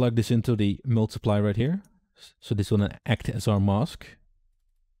plug this into the multiply right here. So this will act as our mask.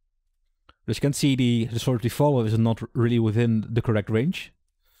 As you can see, the sort of the follow is not really within the correct range.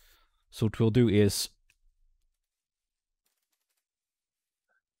 So what we'll do is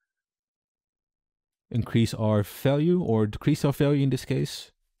increase our value or decrease our value in this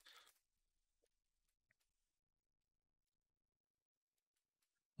case.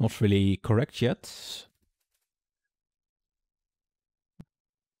 Not really correct yet.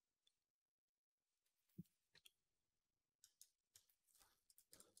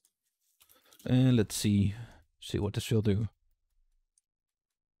 And let's see what this will do.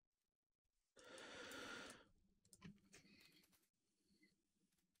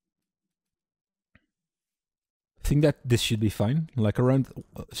 I think that this should be fine, like around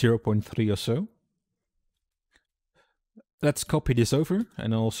 0.3 or so. Let's copy this over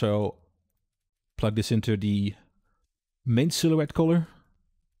and also plug this into the main silhouette color.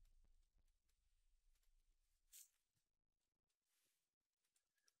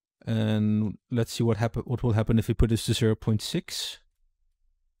 And let's see what will happen if we put this to 0.6.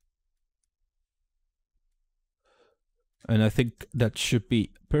 And I think that should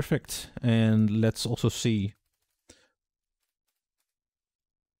be perfect. And let's also see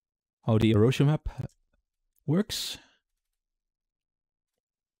how the erosion map works.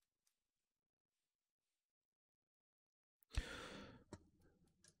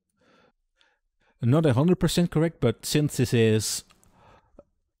 Not 100% correct, but since this is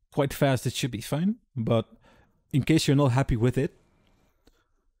quite fast, it should be fine. But in case you're not happy with it,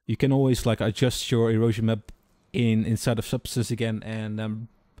 you can always like adjust your erosion map inside of Substance again and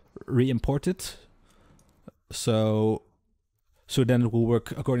re-import it. So then it will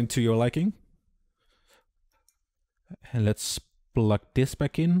work according to your liking. And let's plug this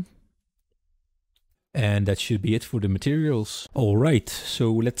back in. And that should be it for the materials. Alright,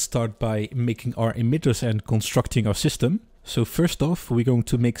 so let's start by making our emitters and constructing our system. So first off, we're going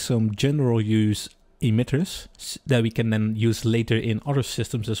to make some general use emitters that we can then use later in other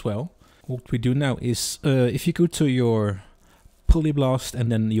systems as well. What we do now is, if you go to your Polyblast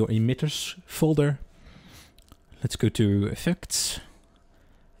and then your emitters folder, let's go to effects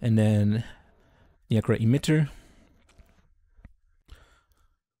and then Niagara emitter.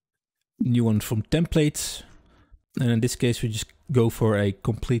 New one from templates, and in this case we just go for a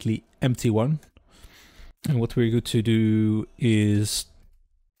completely empty one. And what we're going to do is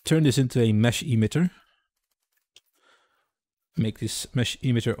turn this into a mesh emitter. make this mesh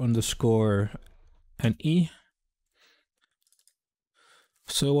emitter underscore NE.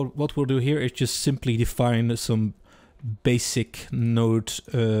 So what we'll do here is just simply define some basic nodes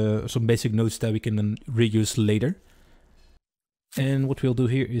that we can then reuse later. And what we'll do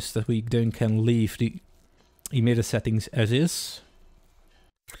here is that we then can leave the emitter settings as is.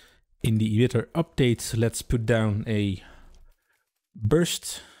 In the emitter update, let's put down a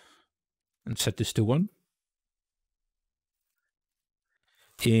burst and set this to 1.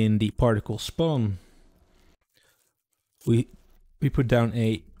 In the particle spawn, we put down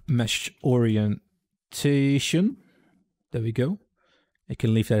a mesh orientation. There we go. I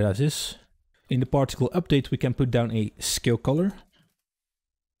can leave that as is. In the particle update, we can put down a scale color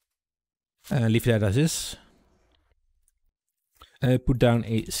and leave that as is. Put down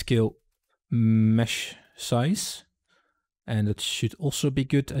a scale mesh size, and that should also be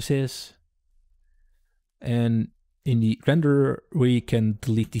good as is. And in the renderer, we can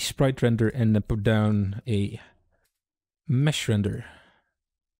delete the sprite render and then put down a mesh render.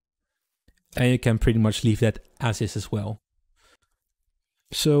 And you can pretty much leave that as is as well.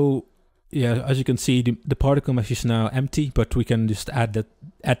 So yeah, as you can see, the particle mesh is now empty, but we can just add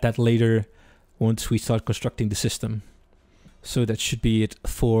that later once we start constructing the system. So that should be it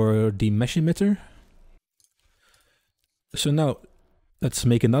for the mesh emitter. So now let's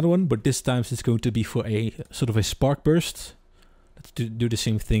make another one, but this time it's going to be for a sort of a spark burst. Let's do the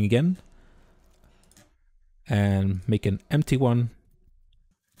same thing again. And make an empty one.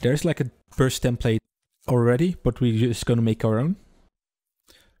 There's like a burst template already, but we're just going to make our own.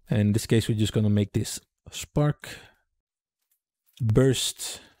 And in this case, we're just going to make this spark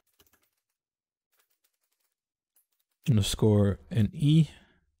burst underscore NE.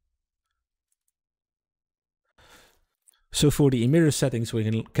 So for the emitter settings,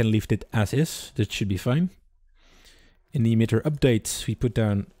 we can leave it as is. That should be fine. In the emitter updates, we put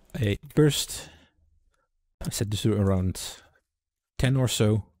down a burst. I set this to around 10 or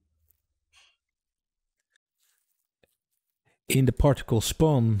so. In the particle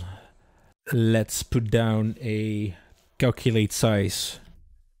spawn, let's put down a calculate size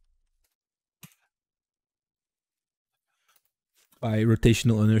by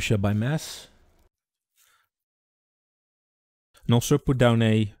rotational inertia by mass. And also put down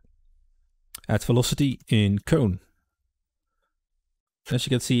a add velocity in cone. As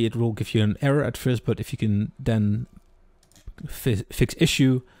you can see, it will give you an error at first, but if you can then fix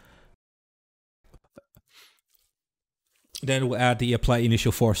issue, then we'll add the apply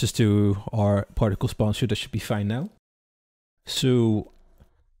initial forces to our particle spawn, so that should be fine now. So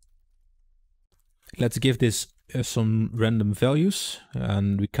let's give this some random values,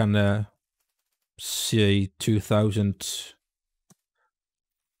 and we can say 2000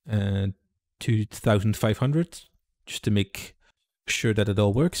 and 2500, just to make sure that it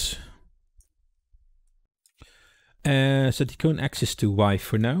all works. Set the cone axis to Y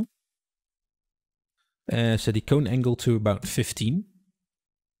for now. Set the cone angle to about 15.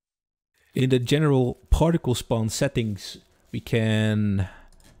 In the general particle spawn settings, we can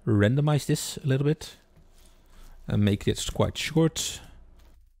randomize this a little bit and make this quite short.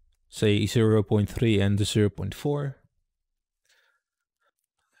 Say 0.3 and 0.4.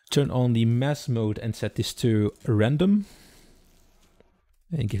 Turn on the mass mode and set this to random.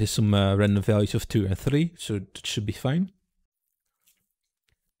 And give this some random values of 2 and 3, so it should be fine.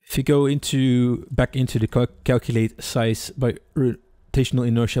 If you go back into the calculate size by rotational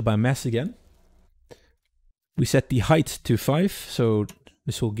inertia by mass again, we set the height to 5, so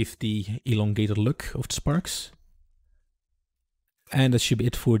this will give the elongated look of the sparks. And that should be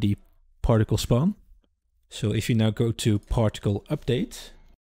it for the particle spawn. So if you now go to particle update,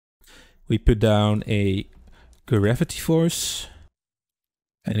 we put down a gravity force.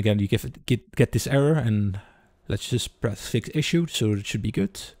 And again, you get this error, and let's just press fix issue, so it should be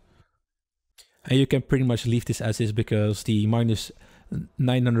good. And you can pretty much leave this as is, because the minus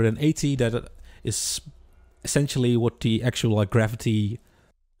 980, that is essentially what the actual gravity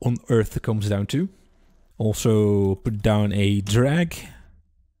on Earth comes down to. Also put down a drag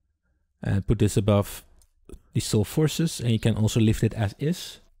and put this above the solve forces, and you can also leave it as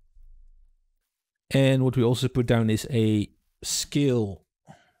is. And what we also put down is a scale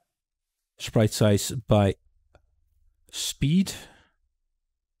sprite size by speed.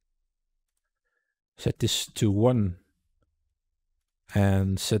 Set this to 1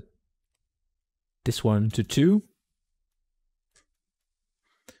 and set this one to 2.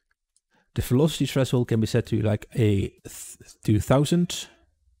 The velocity threshold can be set to like a 2000,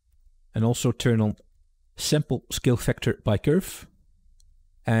 and also turn on sample scale factor by curve,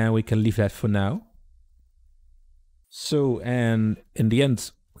 and we can leave that for now. So, and in the end,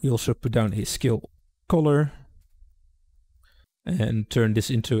 we also put down a scale color and turn this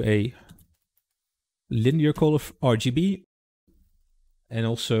into a linear color RGB, and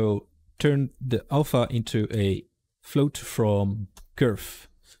also turn the alpha into a float from curve,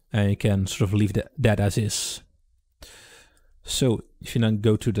 and you can sort of leave that as is. So if you now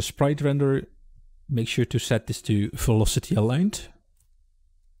go to the sprite render, make sure to set this to velocity aligned.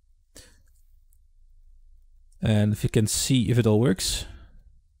 And if you can see if it all works.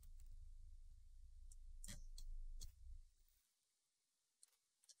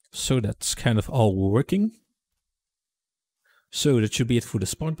 So that's kind of all working. So that should be it for the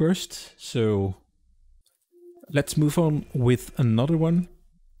spawn burst. So let's move on with another one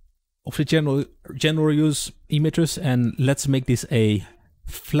of the general use emitters, and let's make this a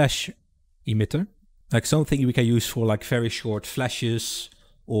flash emitter. Like something we can use for like very short flashes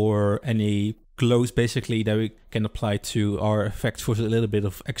or any glows basically that we can apply to our effect for a little bit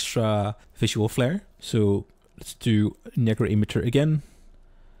of extra visual flair. So let's do negro emitter again,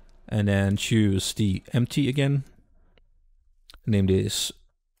 and then choose the empty again. Name this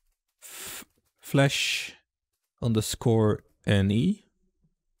flash underscore NE.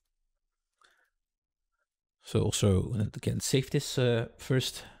 So also again save this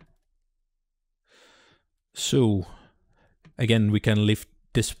first. So again we can leave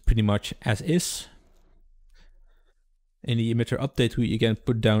this pretty much as is. In the emitter update we again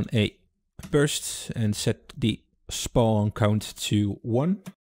put down a burst and set the spawn count to 1.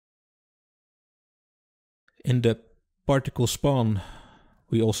 In the particle spawn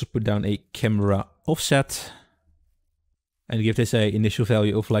we also put down a camera offset and give this a initial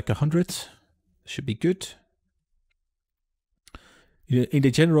value of like 100. Should be good. In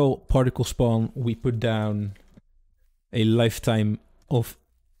the general particle spawn we put down a lifetime of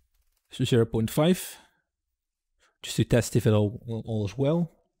 0.5 just to test if it all is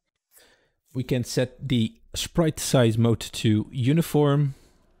well. We can set the sprite size mode to uniform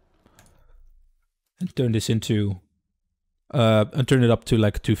and turn this into and turn it up to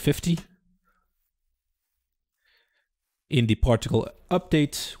like 250. In the particle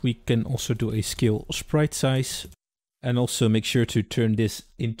update we can also do a scale sprite size, and also make sure to turn this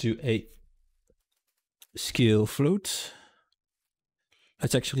into a scale float.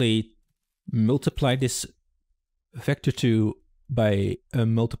 Let's actually multiply this vector 2 by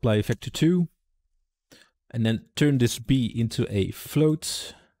multiply vector 2, and then turn this B into a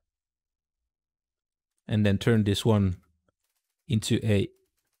float, and then turn this one into a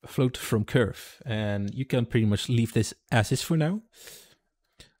float from curve. And you can pretty much leave this as is for now.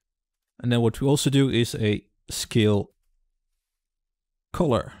 And then what we also do is a scale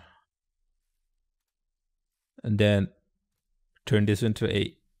color, and then turn this into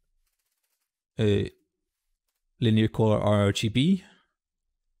a linear color RGB,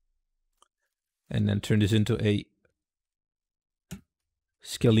 and then turn this into a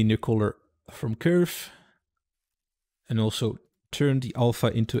scale linear color from curve, and also turn the alpha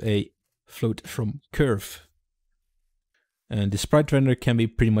into a float from curve. And the sprite render can be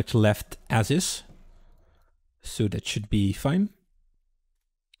pretty much left as is, so that should be fine.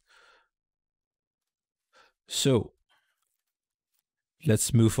 So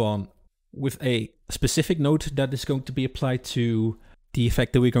let's move on with a specific node that is going to be applied to the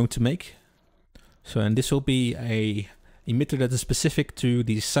effect that we're going to make. So, and this will be a emitter that is specific to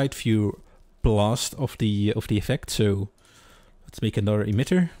the side view blast of the effect. So let's make another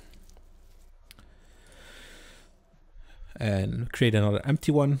emitter and create another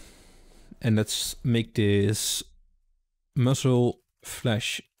empty one, and let's make this muzzle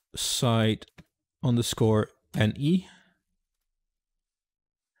flash side underscore NE.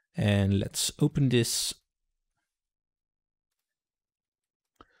 And let's open this.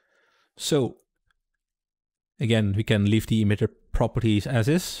 So again, we can leave the emitter properties as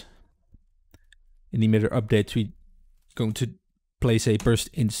is. In the emitter update, we're going to place a burst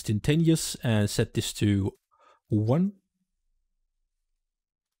instantaneous and set this to 1.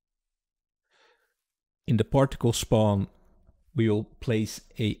 In the particle spawn, we will place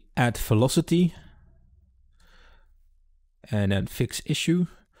a add velocity and then fix issue.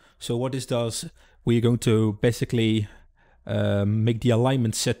 So what this does, we're going to basically make the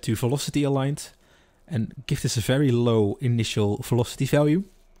alignment set to velocity aligned and give this a very low initial velocity value.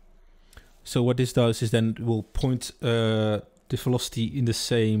 So what this does is then will point the velocity in the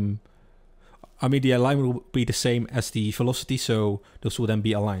same, I mean the alignment will be the same as the velocity, so those will then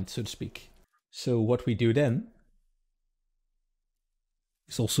be aligned, so to speak. So what we do then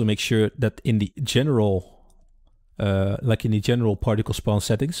is also make sure that in the general like in the general particle spawn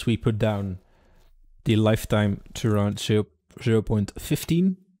settings, we put down the lifetime to around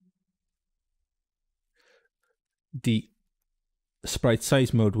 0.15. The sprite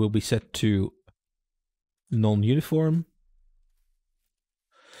size mode will be set to non-uniform.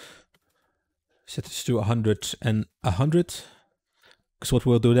 Set this to 100 and 100. Because what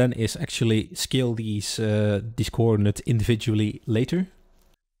we'll do then is actually scale these coordinates individually later.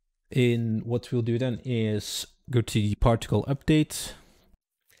 In what we'll do then is go to the particle update,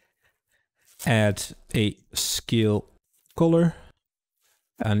 add a scale color,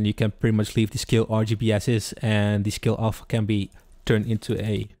 and you can pretty much leave the scale RGB as is, and the scale alpha can be turned into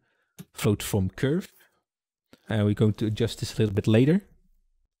a float from curve. And we're going to adjust this a little bit later.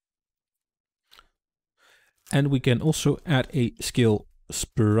 And we can also add a scale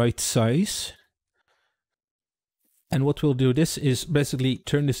sprite size. And what we'll do this is basically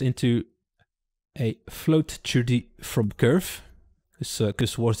turn this into a float from curve.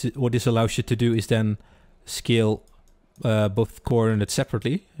 Because what this allows you to do is then scale both coordinates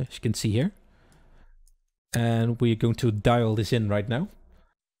separately, as you can see here. And we're going to dial this in right now.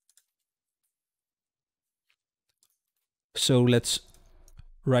 So let's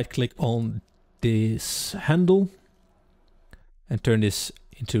right click on this handle and turn this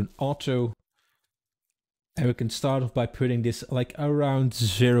into an auto. And we can start off by putting this like around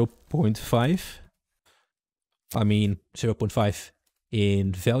 0.5. I mean 0.5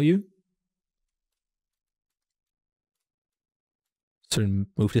 in value. So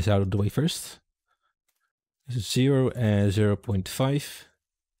move this out of the way first. 0 and 0.5.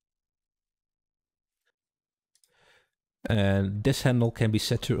 And this handle can be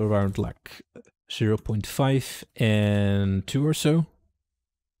set to around like 0.5 and 2 or so.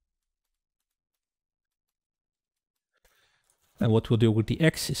 And what we'll do with the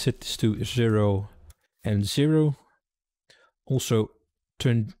X is set this to 0 and 0. Also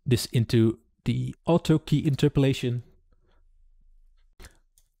turn this into the auto key interpolation.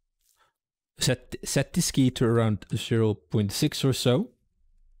 Set this key to around 0.6 or so.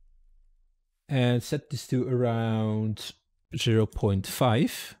 And set this to around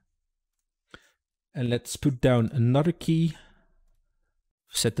 0.5. And let's put down another key.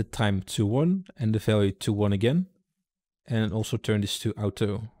 Set the time to 1 and the value to 1 again. And also turn this to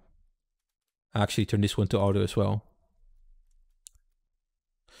auto. Actually turn this one to auto as well.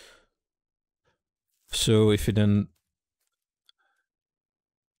 So if you then,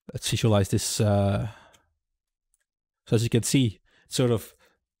 let's visualize this. So as you can see, it sort of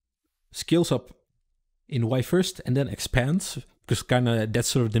scales up in Y first and then expands, because kind of that's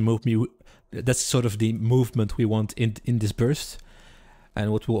sort of the movement we want in this burst.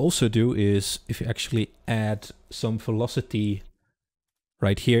 And what we'll also do is, if you actually add some velocity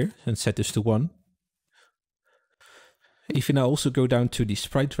right here and set this to 1. If you now also go down to the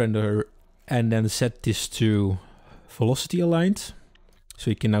sprite renderer and then set this to velocity aligned, so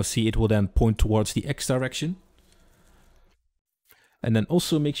you can now see it will then point towards the X direction. And then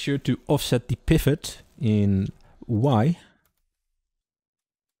also make sure to offset the pivot in Y.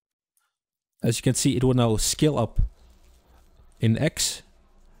 As you can see, it will now scale up in X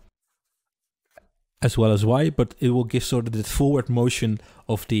as well as Y, but it will give sort of the forward motion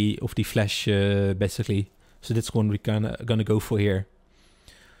of the flash basically. So that's one we're gonna go for here.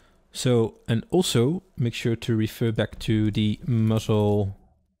 So, and also make sure to refer back to the muzzle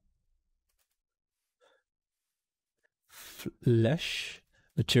flash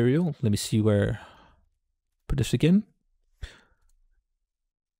material. Let me see where, put this again.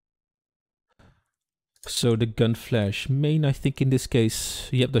 So the gun flash main, I think in this case,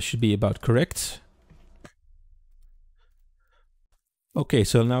 yep, that should be about correct. Okay,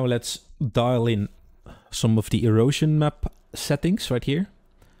 so now let's dial in some of the erosion map settings right here.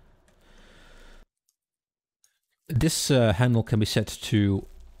 This handle can be set to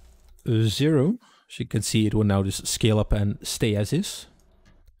 0. So you can see it will now just scale up and stay as is.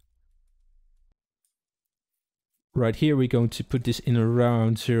 Right here, we're going to put this in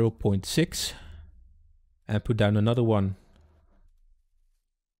around 0.6 and put down another one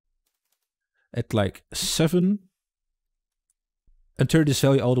at like 7 and turn this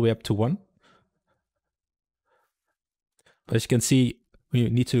value all the way up to 1. But as you can see, we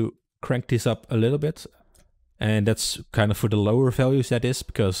need to crank this up a little bit. And that's kind of for the lower values, that is,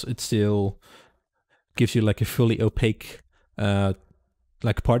 because it still gives you like a fully opaque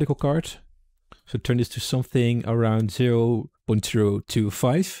like particle card. So turn this to something around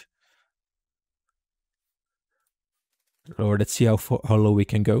 0.025. Or let's see how low we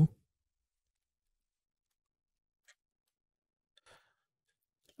can go.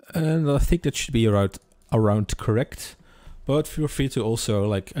 And I think that should be around correct. But feel free to also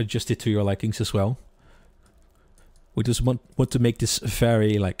like adjust it to your likings as well. We just want to make this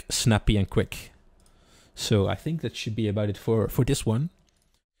very like snappy and quick. So I think that should be about it for this one.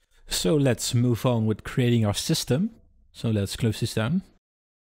 So let's move on with creating our system. So let's close this down.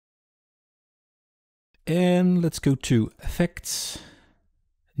 And let's go to Effects,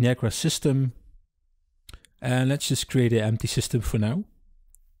 Niagara System. And let's just create an empty system for now.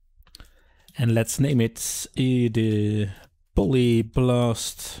 And let's name it the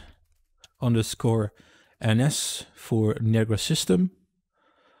Polyblast underscore NS for Niagara System.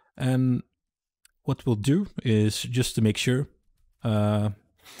 And what we'll do is, just to make sure,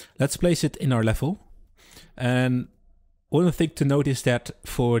 let's place it in our level. And one thing to note is that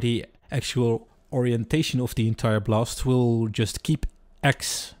for the actual orientation of the entire blast, we'll just keep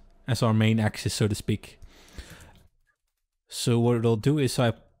X as our main axis, so to speak. So what I'll do is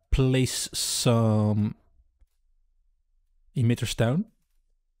I place some emitters down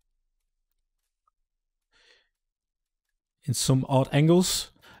in some odd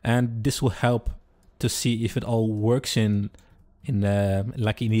angles, and this will help to see if it all works in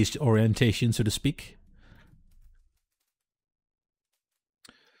like in each orientation, so to speak.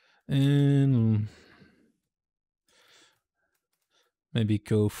 And maybe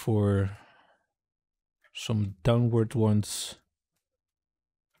go for some downward ones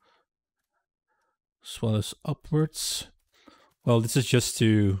as well as upwards. Well, this is just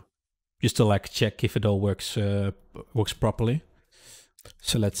to like check if it all works properly.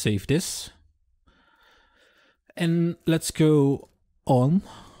 So let's save this. And let's go on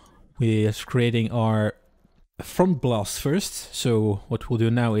with creating our front blast first. So what we'll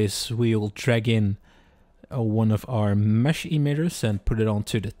do now is we'll drag in one of our mesh emitters and put it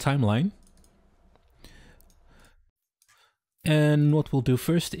onto the timeline. And what we'll do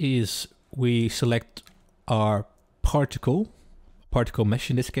first is we select our particle mesh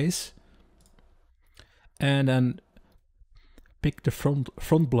in this case, and then pick the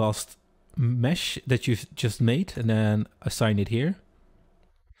front blast mesh that you've just made and then assign it here.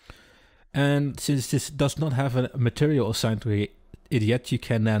 And since this does not have a material assigned to it yet, you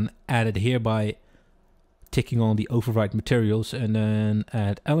can then add it here by ticking on the override materials and then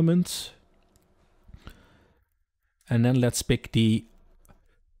add elements. And then let's pick the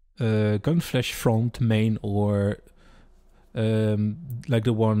gunflash front main, or like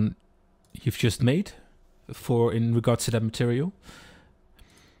the one you've just made for in regards to that material.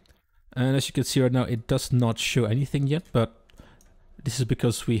 And as you can see right now, it does not show anything yet, but this is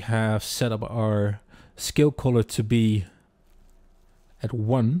because we have set up our scale color to be at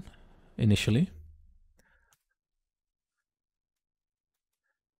 1 initially.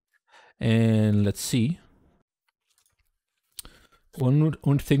 And let's see.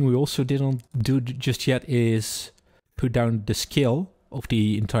 One thing we also didn't do just yet is put down the scale of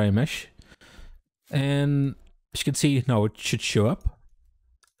the entire mesh. And as you can see, now it should show up.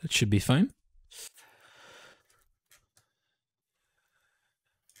 It should be fine.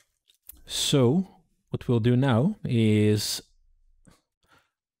 So what we'll do now is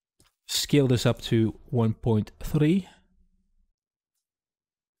scale this up to 1.3.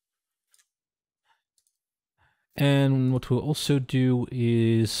 And what we'll also do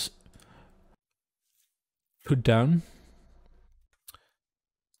is put down,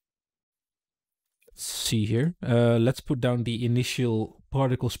 let's see here, let's put down the initial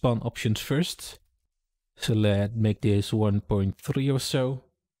particle spawn options first. So let's make this 1.3 or so.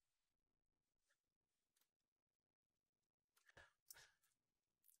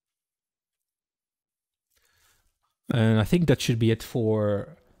 And I think that should be it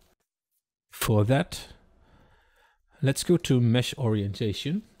for that. Let's go to mesh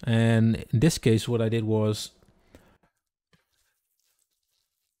orientation. And in this case, what I did was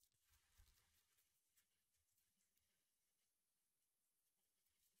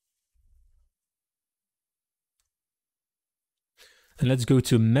and let's go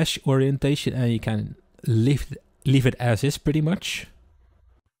to mesh orientation, and you can leave it as is pretty much.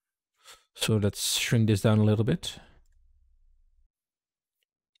 So let's shrink this down a little bit.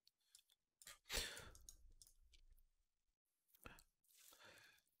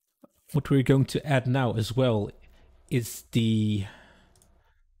 What we're going to add now as well is the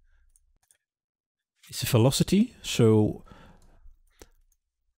velocity. So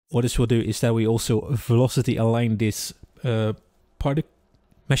what this will do is that we also velocity align this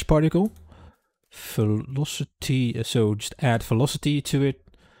mesh particle. Velocity, so just add velocity to it.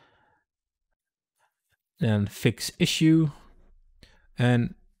 And fix issue.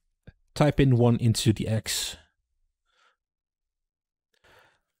 And type in 1 into the X.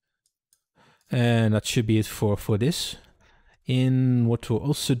 And that should be it for this. In what we'll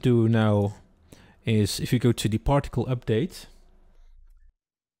also do now is if you go to the particle update,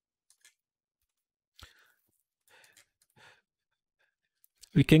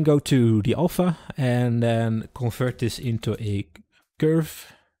 we can go to the alpha and then convert this into a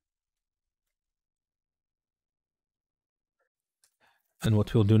curve. And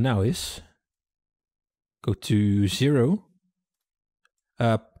what we'll do now is go to 0.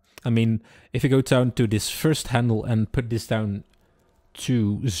 I mean, if you go down to this first handle and put this down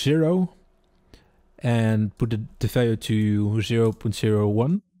to 0 and put the value to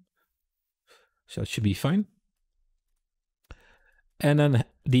 0.01, so it should be fine. And then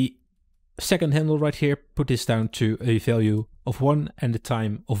the second handle right here, put this down to a value of 1 and the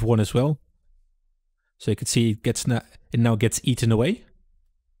time of 1 as well. So you can see it now gets eaten away.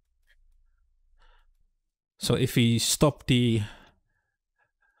 So if we stop the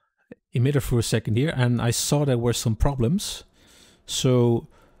emitter for a second here, and I saw there were some problems. So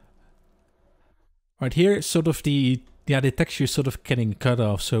right here, sort of the texture is sort of getting cut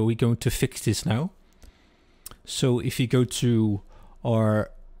off. So we're going to fix this now. So if you go to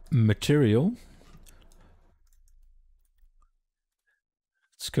our material,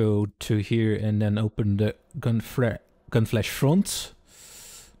 let's go to here and then open the gunflash front.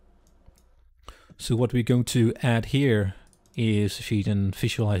 So what we're going to add here is, if you can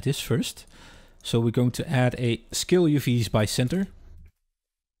visualize this first. So we're going to add a scale UVs by center.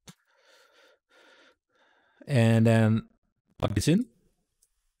 And then plug this in.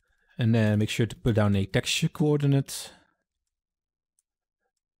 And then make sure to put down a texture coordinate.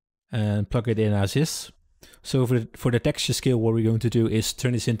 And plug it in as is. So for the texture scale, what we're going to do is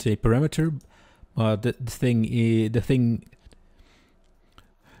turn this into a parameter. We're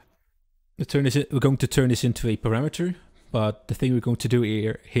going to turn this into a parameter, but the thing we're going to do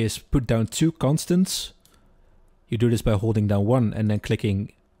here is put down 2 constants. You do this by holding down 1 and then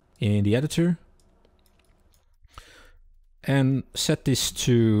clicking in the editor. And set this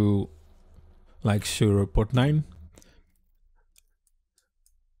to like 0.9.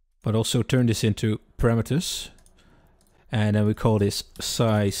 But also turn this into parameters. And then we call this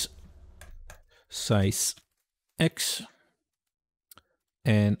size X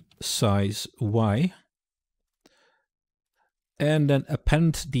and size Y. And then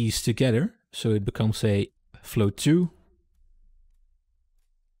append these together so it becomes a float 2.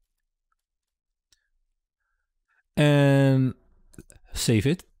 And save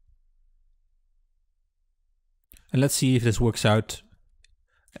it. And let's see if this works out.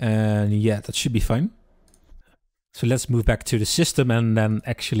 And yeah, that should be fine. So let's move back to the system and then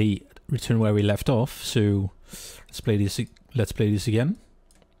actually return where we left off. So let's play this again.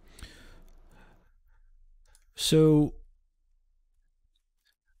 So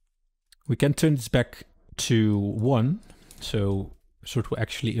we can turn this back to 1. So sort of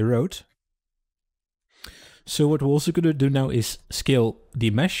actually erode. So what we're also going to do now is scale the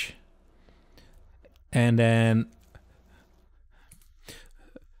mesh. And then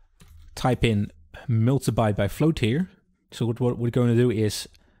type in multiply by float here. So what we're going to do is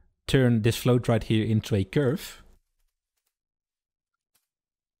turn this float right here into a curve.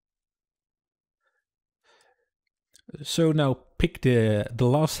 So now pick the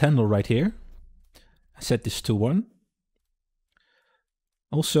last handle right here. Set this to 1.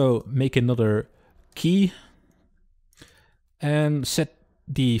 Also make another key and set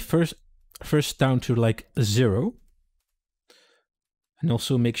the first down to like 0. And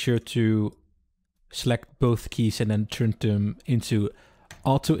also make sure to select both keys and then turn them into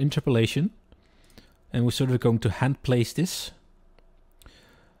auto interpolation. And we're sort of going to hand place this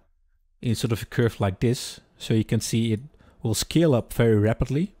in sort of a curve like this. So you can see it will scale up very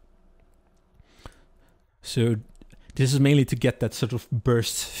rapidly. So this is mainly to get that sort of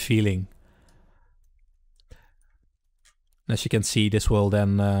burst feeling. As you can see, this will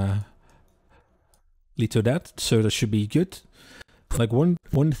then lead to that. So that should be good. Like one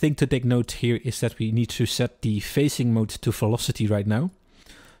thing to take note here is that we need to set the phasing mode to velocity right now.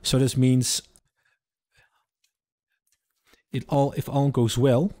 So this means if all goes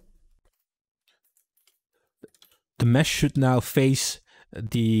well, the mesh should now face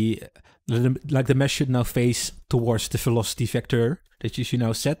the mesh should now face towards the velocity vector that you should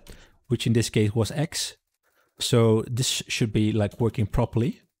now set, which in this case was x. So this should be like working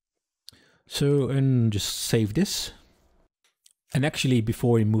properly. So, and just save this. And actually,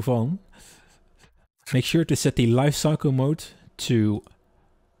 before we move on, make sure to set the lifecycle mode to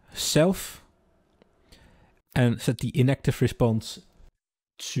self and set the inactive response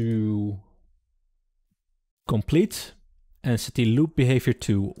to complete and set the loop behavior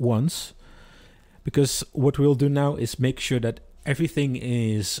to once. Because what we'll do now is make sure that everything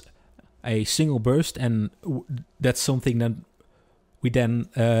is a single burst, and that's something that we then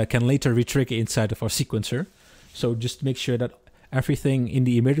can later retrigger inside of our sequencer. So just make sure that everything in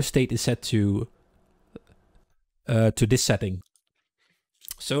the emitter state is set to this setting.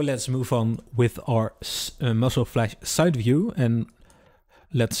 So let's move on with our muzzle flash side view, and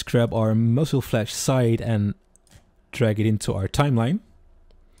let's grab our muzzle flash side and drag it into our timeline.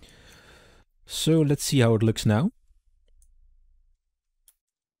 So let's see how it looks now.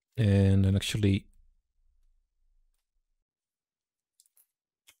 And then actually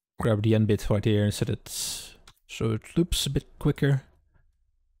grab the end bit right here and set it so it loops a bit quicker.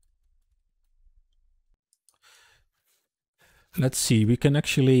 Let's see, we can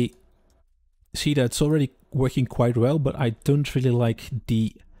actually see that it's already working quite well, but I don't really like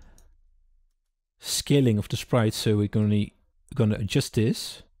the scaling of the sprite, so we're gonna adjust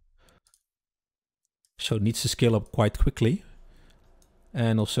this. So it needs to scale up quite quickly.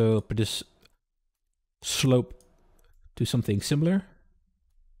 And also put this slope to something similar.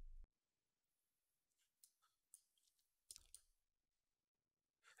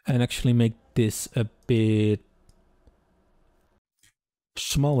 And actually make this a bit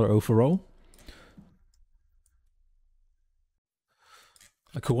smaller overall.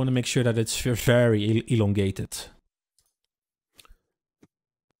 Like, I want to make sure that it's very elongated.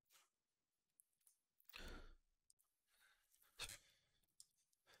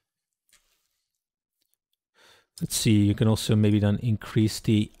 Let's see, you can also maybe then increase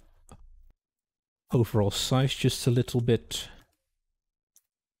the overall size just a little bit.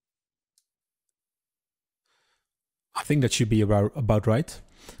 I think that should be about right.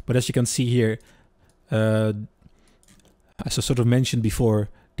 But as you can see here, as I sort of mentioned before,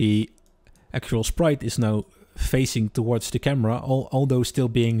 the actual sprite is now facing towards the camera, although still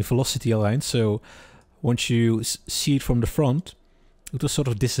being velocity aligned. So once you see it from the front, it will sort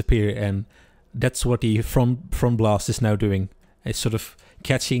of disappear, and that's what the front blast is now doing. It's sort of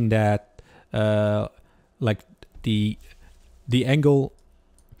catching that, like the angle.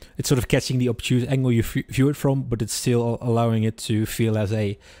 It's sort of catching the obtuse angle you view it from, but it's still allowing it to feel as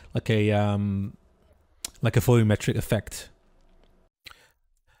a volumetric effect.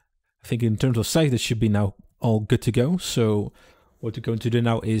 I think in terms of size, this should be now all good to go. So what we're going to do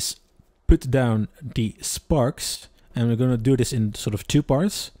now is put down the sparks, and we're going to do this in sort of two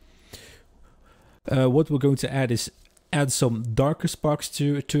parts. What we're going to add is add some darker sparks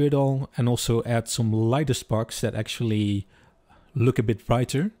to it all, and also add some lighter sparks that actually look a bit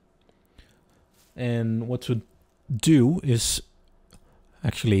brighter. And what we'll do is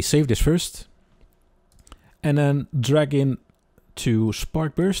actually save this first, and then drag in two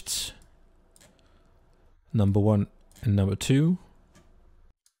spark bursts, number 1 and number 2.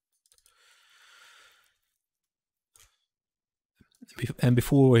 And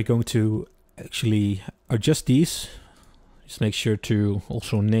before we're going to actually adjust these, just make sure to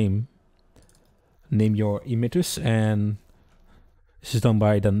also name your emitters, and this is done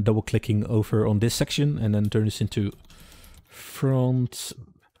by then double clicking over on this section and then turn this into front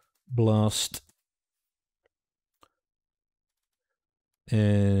blast,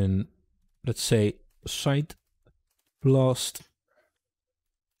 and let's say side blast.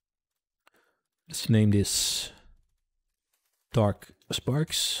 Let's name this dark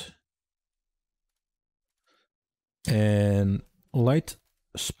sparks, and light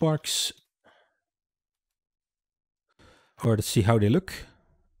sparks, or let's see how they look.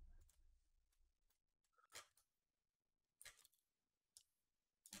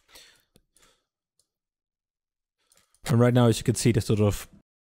 And right now, as you can see, they're sort of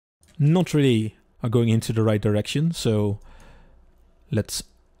not really are going into the right direction. So let's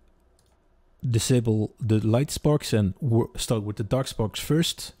disable the light sparks and start with the dark sparks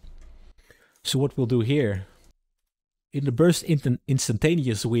first. So what we'll do here, in the burst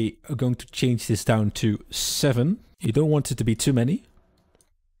instantaneous, we are going to change this down to 7. You don't want it to be too many.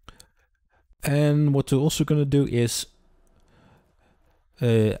 And what we're also going to do is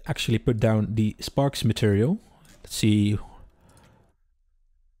actually put down the sparks material. Let's see if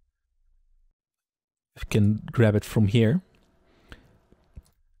we can grab it from here.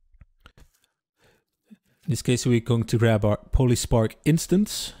 In this case, we're going to grab our Polyspark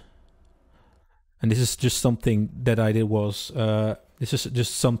instance. And this is just something that I did this is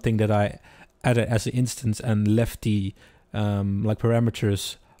just something that I added as an instance and left the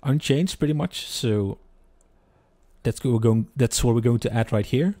parameters unchanged pretty much. So that's what we're going to add right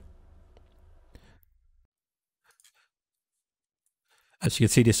here. As you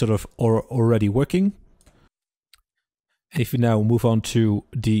can see, this sort of already working. And if we now move on to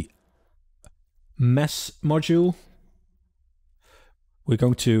the mesh module, we're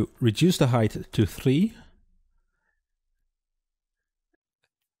going to reduce the height to 3.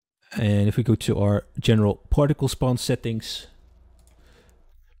 And if we go to our general particle spawn settings,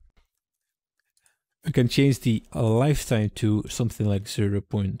 we can change the lifetime to something like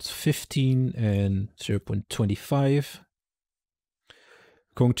 0.15 and 0.25.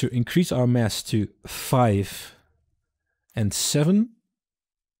 Going to increase our mass to 5 and 7.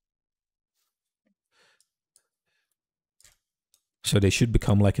 So they should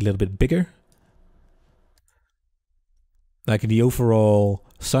become like a little bit bigger. Like the overall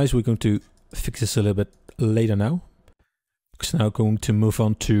size, we're going to fix this a little bit later now. Because now going to move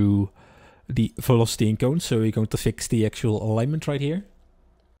on to the velocity and cone. So we're going to fix the actual alignment right here.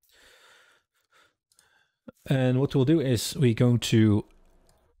 And what we'll do is we're going to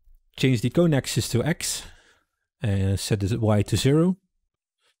change the cone axis to X and set the Y to 0.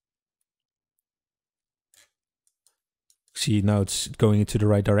 See, now it's going into the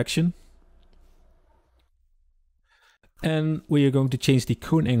right direction. And we are going to change the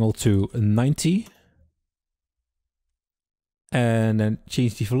cone angle to 90. And then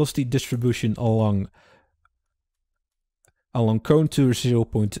change the velocity distribution along cone to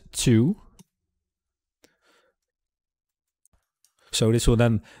 0.2. So this will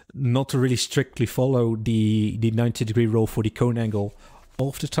then not really strictly follow the 90-degree roll for the cone angle all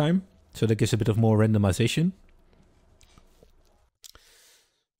of the time. So that gives a bit of more randomization.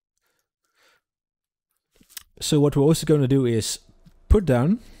 So what we're also going to do is put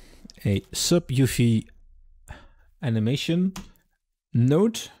down a sub-UV animation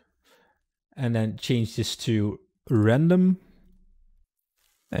node and then change this to random.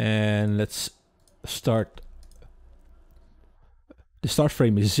 And let's start. The start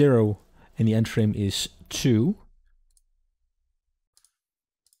frame is 0 and the end frame is 2.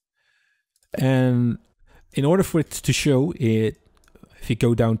 And in order for it to show it, if you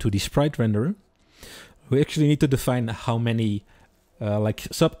go down to the sprite renderer, we actually need to define how many like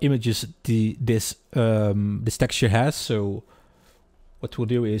sub images this texture has. So what we'll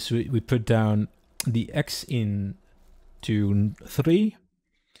do is we put down the X in to 3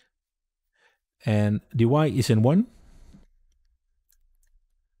 and the Y is in 1.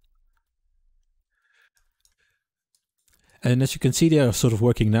 And as you can see, they are sort of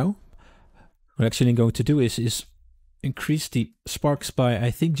working now. What I'm actually going to do is increase the sparks by, I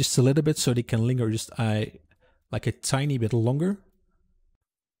think, just a little bit so they can linger just like a tiny bit longer.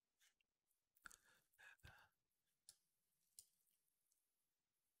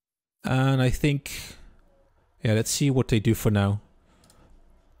 And I think, yeah, let's see what they do for now.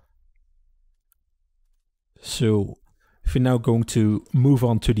 So if we're now going to move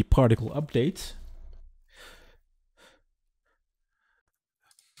on to the particle update,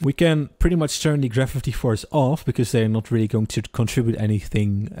 we can pretty much turn the gravity force off because they're not really going to contribute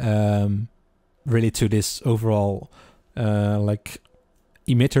anything really to this overall like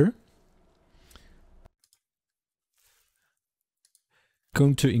emitter.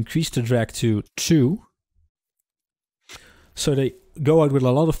 Going to increase the drag to 2. So they go out with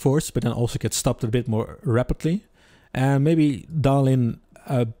a lot of force, but then also get stopped a bit more rapidly. And maybe dial in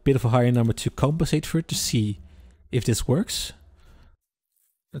a bit of a higher number to compensate for it to see if this works.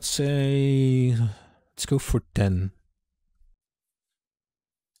 Let's say, let's go for 10.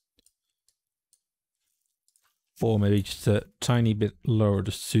 Or maybe just a tiny bit lower,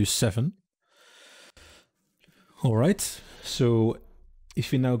 just to 7. All right, so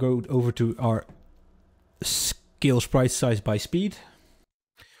if we now go over to our scale sprite size by speed,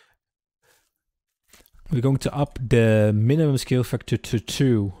 we're going to up the minimum scale factor to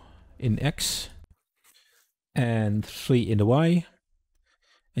 2 in X and 3 in the Y.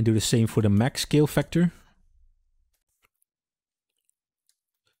 And do the same for the max scale factor.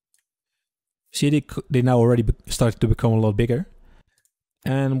 See, they now already started to become a lot bigger.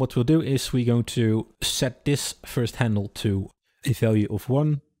 And what we'll do is we're going to set this first handle to a value of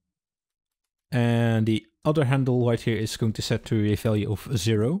 1. And the other handle right here is going to set to a value of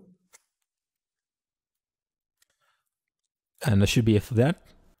 0. And that should be it for that.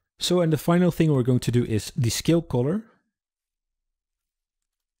 So, and the final thing we're going to do is the scale color.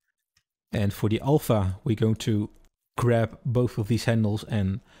 And for the alpha, we're going to grab both of these handles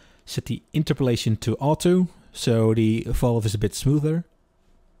and set the interpolation to auto, so the evolve is a bit smoother.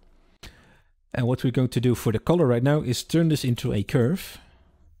 And what we're going to do for the color right now is turn this into a curve,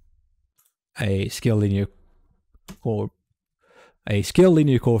 a scale linear curve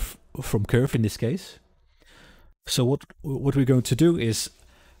from curve in this case. So what we're going to do is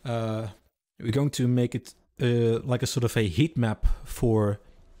we're going to make it like a sort of a heat map for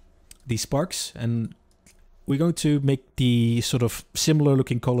these sparks, and we're going to make the sort of similar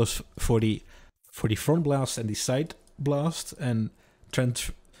looking colors for the front blast and the side blast, and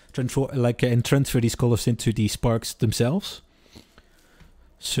transfer these colors into the sparks themselves.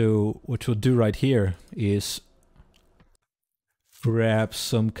 So what we'll do right here is grab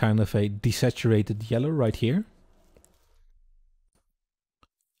some kind of a desaturated yellow right here.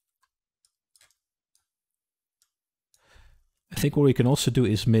 I think what we can also do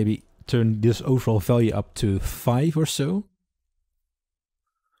is maybe turn this overall value up to 5 or so.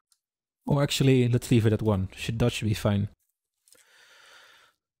 Or actually, let's leave it at 1. That should be fine.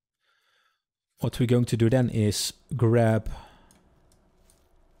 What we're going to do then is grab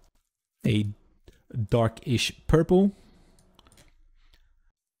a darkish purple.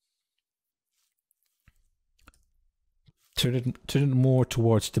 Turn it more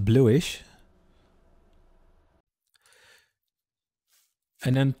towards the bluish.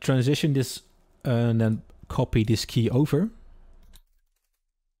 And then transition this and then copy this key over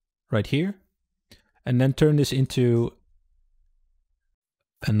right here. And then turn this into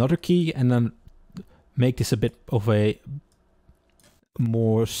another key and then make this a bit of a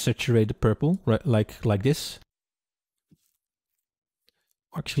more saturated purple, right? Like this.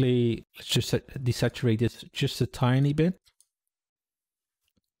 Actually, let's just desaturate it just a tiny bit.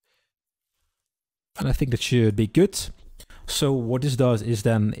 And I think that should be good. So what this does is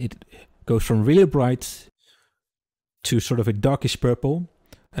then it goes from really bright to sort of a darkish purple.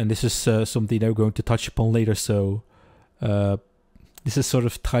 And this is something that we're going to touch upon later. So this is sort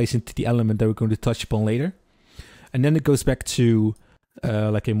of ties into the element that we're going to touch upon later. And then it goes back to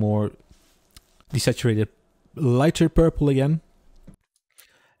like a more desaturated lighter purple again.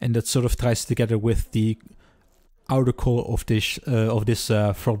 And that sort of ties together with the outer color of this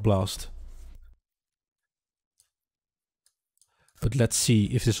front blast. But let's see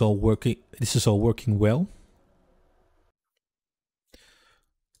if this is all working well.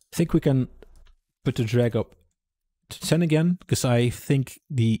 I think we can put the drag up to 10 again, because I think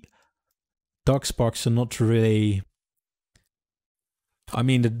the dark sparks are not really... I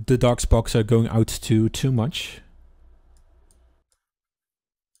mean, the dark sparks are going out too much.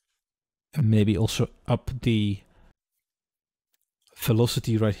 And maybe also up the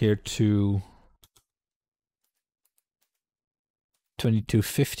velocity right here to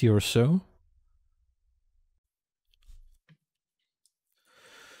 2250 or so.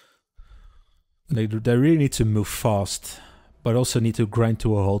 They really need to move fast, but also need to grind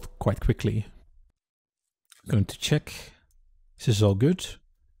to a halt quite quickly. I'm going to check. This is all good.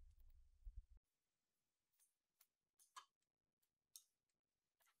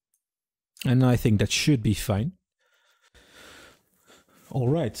 And I think that should be fine. All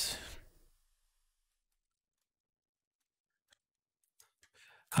right.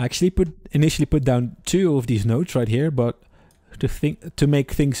 I actually initially put down 2 of these nodes right here, but to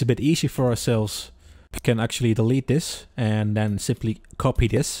make things a bit easier for ourselves, we can actually delete this and then simply copy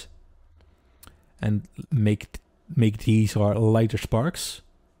this and make these our lighter sparks.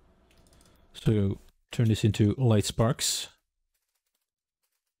 So turn this into light sparks.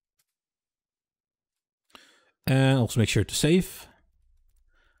 And also make sure to save.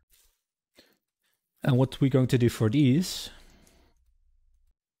 And what we're going to do for these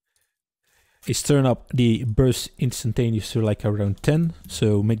is turn up the burst instantaneous to like around 10.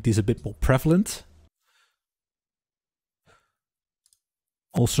 So make these a bit more prevalent.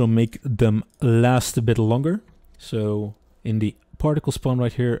 Also make them last a bit longer. So in the particle spawn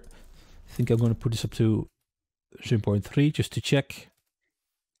right here, I think I'm going to put this up to 0.3 just to check.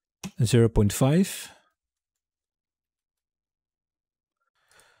 0.5.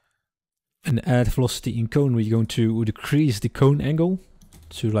 And add velocity in cone, we're going to decrease the cone angle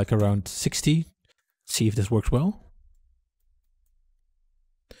to like around 60. See if this works well.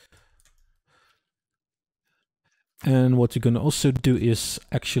 And what we're going to also do is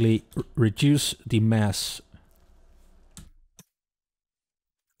actually reduce the mass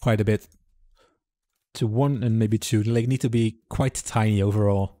quite a bit to 1 and maybe 2. They need to be quite tiny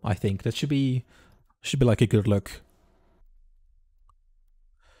overall, I think. That should be like a good look.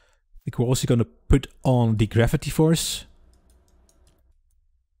 I think we're also going to put on the gravity force.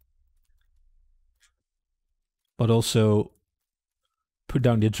 But also put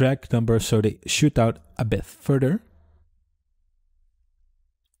down the drag number so they shoot out a bit further.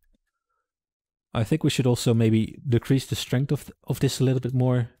 I think we should also maybe decrease the strength of this a little bit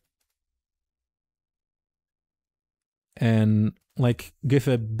more. And like give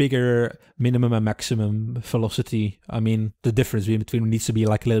a bigger minimum and maximum velocity. I mean, the difference between needs to be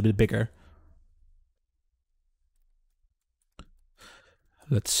like a little bit bigger.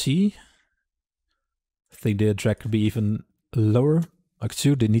 Let's see. I think the drag could be even lower. Like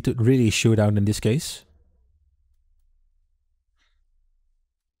 2, they need to really show down in this case.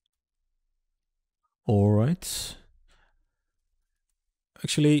 All right.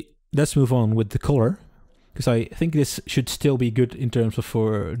 Actually, let's move on with the color, because I think this should still be good in terms of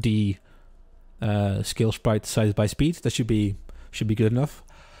for the scale sprite size by speed. That should be good enough.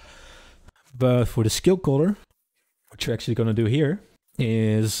 But for the scale color, what you're actually going to do here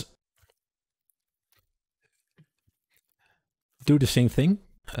is do the same thing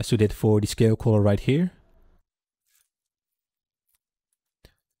as we did for the scale color right here,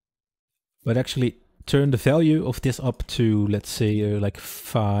 but actually turn the value of this up to, let's say, like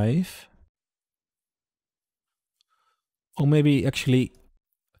 5. Or maybe actually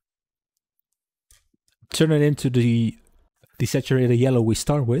turn it into the saturated yellow we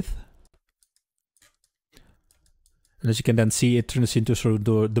start with. And as you can then see, it turns into sort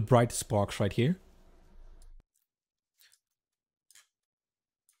of the bright sparks right here.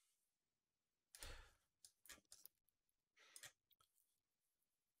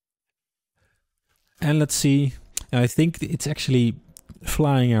 And let's see, I think it's actually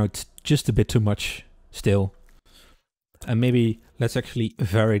flying out just a bit too much still. And maybe let's actually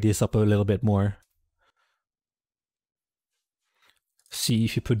vary this up a little bit more. See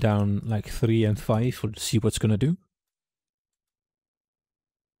if you put down like 3 and 5, or see what's gonna do.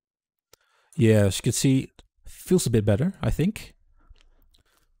 Yeah, as you can see, it feels a bit better, I think.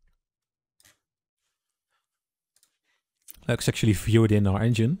 Let's actually view it in our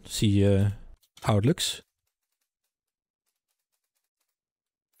engine, see how it looks.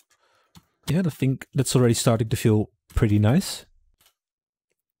 Yeah, I think that's already starting to feel pretty nice.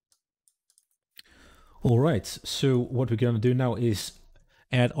 All right, so what we're gonna do now is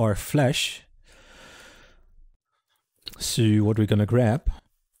add our flash. So what we're gonna grab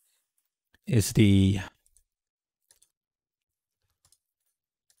is the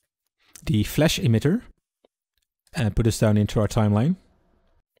flash emitter and put this down into our timeline.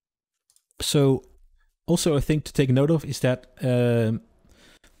 So also a thing to take note of is that the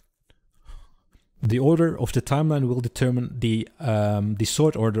order of the timeline will determine the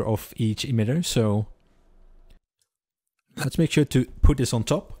sort order of each emitter. So let's make sure to put this on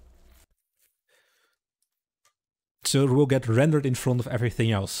top, so it will get rendered in front of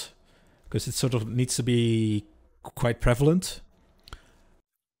everything else, because it sort of needs to be quite prevalent.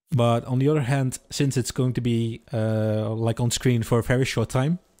 But on the other hand, since it's going to be like on screen for a very short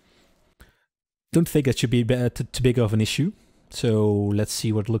time, don't think that should be too big of an issue. So let's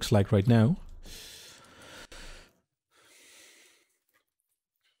see what it looks like right now.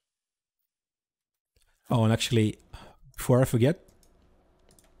 Oh, and actually, before I forget,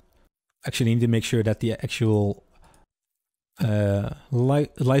 actually need to make sure that the actual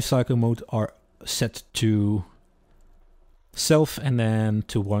life cycle mode are set to self and then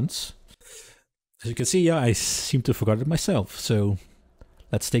to once. As you can see, yeah, I seem to have forgotten it myself. So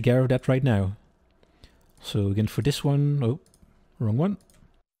let's take care of that right now. So again, for this one, oh, wrong one.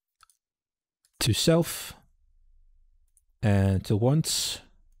 To self and to once.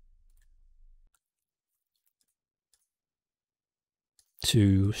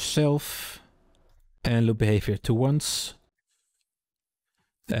 To self and loop behavior to once.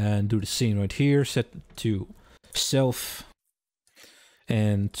 And do the same right here, set to self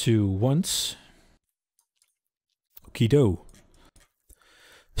and to once. Okido.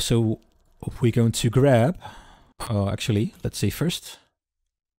 So we're going to grab, actually, let's say first,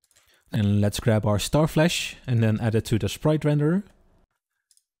 and let's grab our star flash and then add it to the sprite renderer.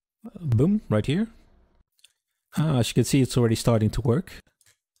 Boom, right here. As you can see, it's already starting to work.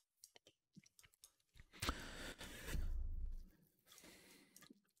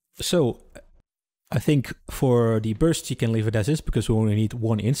 So I think for the burst, you can leave it as is because we only need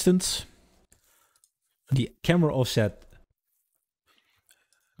one instance. The camera offset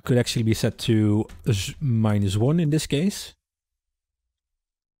could actually be set to -1 in this case.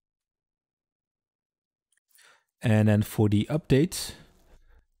 And then for the update,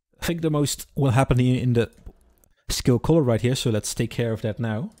 I think the most will happen in the scale color right here. So let's take care of that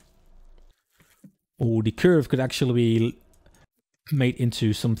now. Oh, the curve could actually be made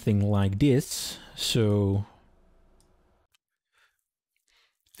into something like this. So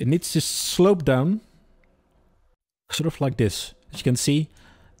it needs to slope down sort of like this. As you can see,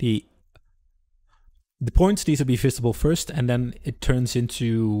 the points need to be visible first, and then it turns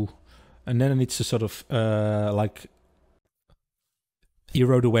into, and then it needs to sort of like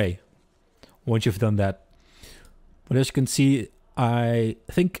erode away once you've done that. But as you can see, I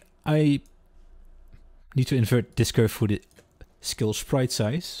think I need to invert this curve for the scale sprite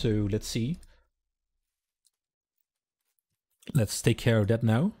size. So let's see. Let's take care of that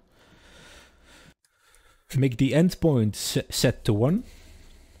now. Make the endpoint set to 1.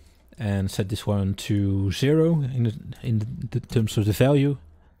 And set this one to 0 in the terms of the value.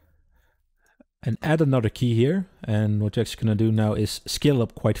 And add another key here. And what you're actually going to do now is scale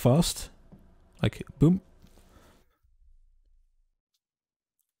up quite fast. Like, boom.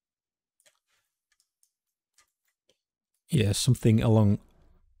 Yeah, something along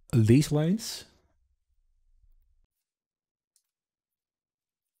these lines.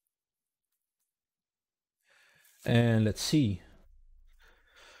 And let's see.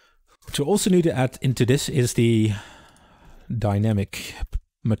 What you also need to add into this is the dynamic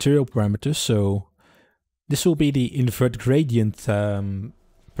material parameters. So this will be the invert gradient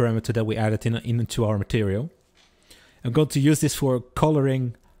parameter that we added into our material. I'm going to use this for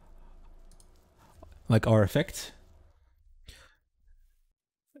coloring like our effect.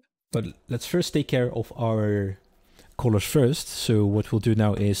 But let's first take care of our colors first. So what we'll do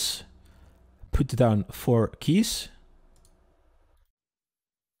now is put down 4 keys.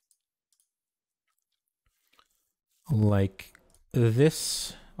 Like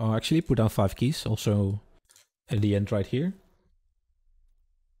this. Oh, actually put down 5 keys also at the end right here.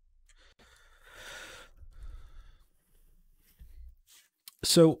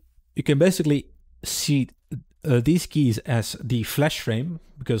 So you can basically see these keys as the flash frame,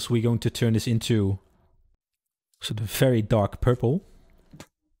 because we're going to turn this into sort of very dark purple.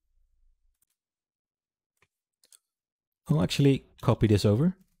 I'll actually copy this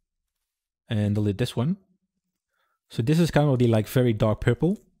over and delete this one. So this is kind of the like very dark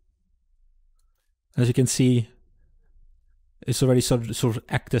purple. As you can see, it's already sort of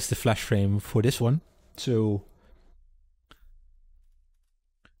act as the flash frame for this one. So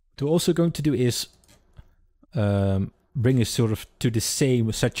what we're also going to do is bring it sort of to the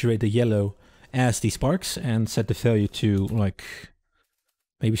same saturated yellow as the sparks and set the value to like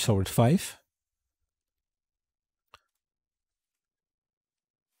maybe solid 5.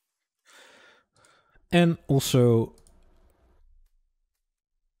 And also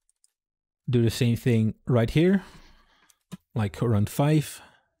do the same thing right here, like around 5.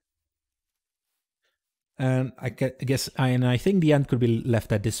 And I think the end could be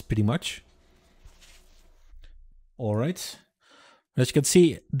left at this pretty much. All right. As you can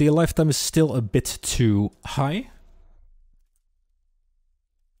see, the lifetime is still a bit too high.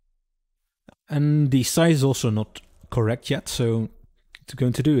 And the size is also not correct yet. So what we're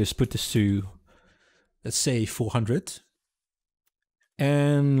going to do is put this to, let's say 400.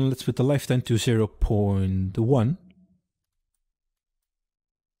 And let's put the lifetime to 0.1.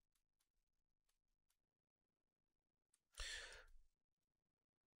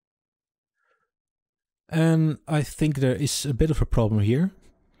 And I think there is a bit of a problem here,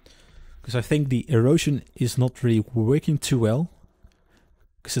 because I think the erosion is not really working too well,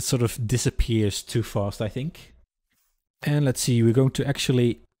 because it sort of disappears too fast, I think. And let's see, we're going to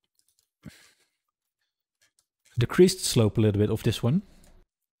actually decrease the slope a little bit of this one.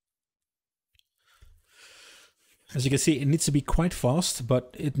 As you can see, it needs to be quite fast,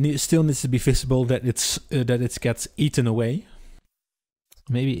 but it still needs to be visible that it gets eaten away.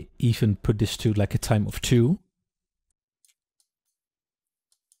 Maybe even put this to like a time of 2.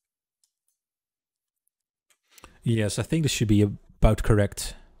 Yes, I think this should be about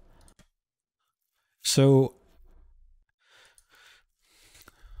correct. So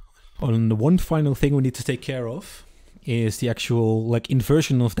on the one final thing we need to take care of is the actual like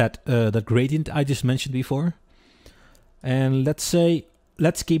inversion of that gradient I just mentioned before. And let's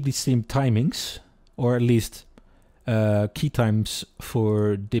keep the same timings, or at least key times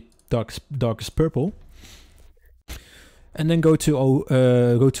for the darkest purple, and then go to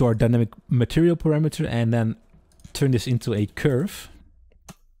our dynamic material parameter and then turn this into a curve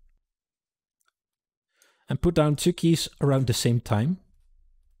and put down 2 keys around the same time,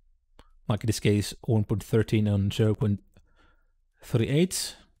 like in this case 1.13 and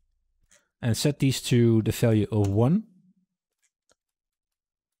 0.38, and set these to the value of 1.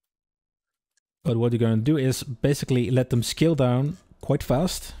 But what you're going to do is basically let them scale down quite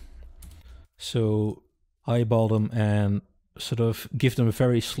fast. So eyeball them and sort of give them a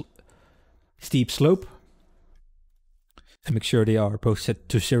very steep slope. And make sure they are both set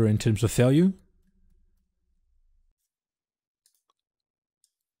to 0 in terms of value.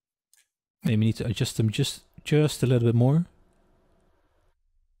 Maybe need to adjust them just a little bit more.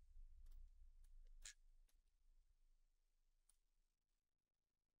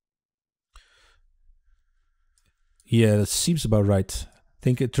 Yeah, that seems about right. I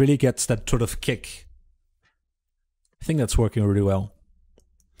think it really gets that sort of kick. I think that's working really well.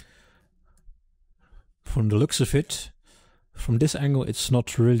 From the looks of it, From this angle, it's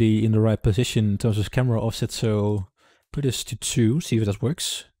not really in the right position in terms of camera offset, so put this to 2, see if that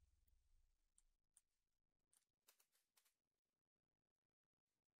works.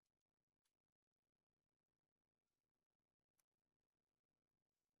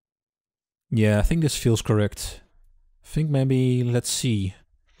 Yeah, I think this feels correct. I think maybe, let's see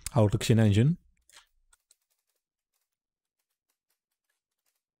how it looks in engine.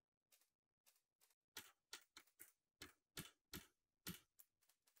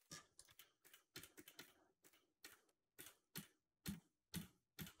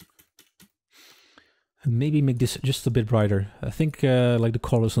 And maybe make this just a bit brighter. I think like the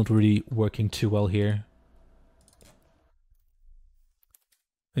color's not really working too well here.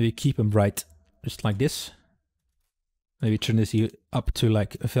 Maybe keep them bright, just like this. Maybe turn this up to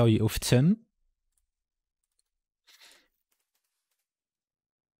like a value of 10.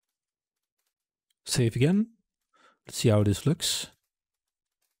 Save again. Let's see how this looks.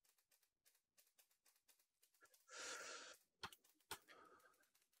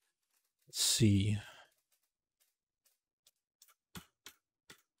 Let's see.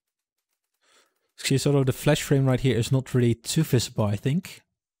 See, sort of the flash frame right here is not really too visible, I think.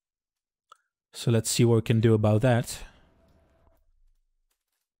 So let's see what we can do about that.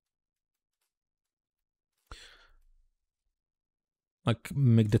 Like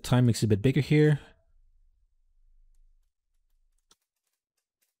make the time mix a bit bigger here.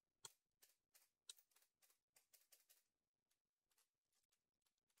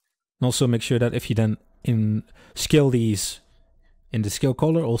 And also make sure that if you then scale these in the scale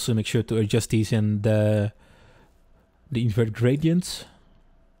color, also make sure to adjust these in the invert gradient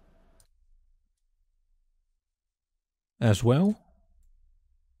as well.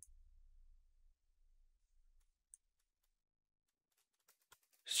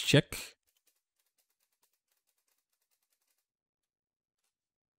 Let's check.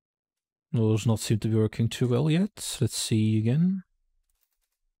 Those not seem to be working too well yet. Let's see again.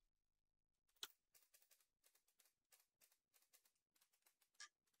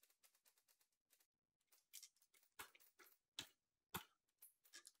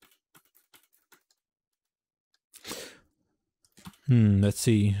 Let's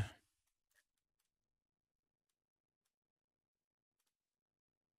see.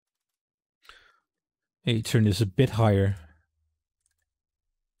 Hey, turn this a bit higher.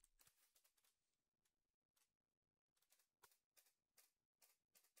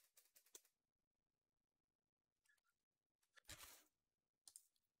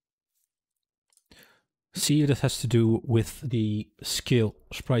 See if that has to do with the scale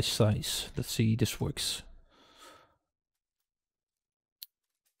sprite size. Let's see if this works.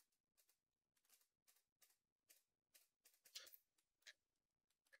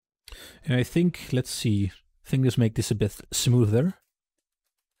 And I think, let's see, I think let's make this a bit smoother.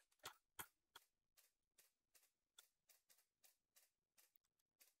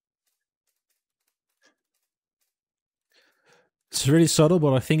 It's really subtle,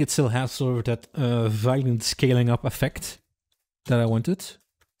 but I think it still has sort of that violent scaling up effect that I wanted.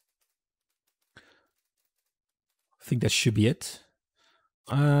 I think that should be it.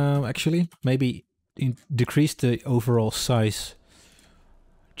 Actually, maybe decrease the overall size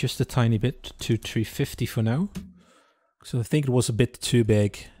just a tiny bit to 350 for now. So I think it was a bit too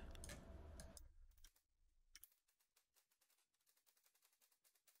big.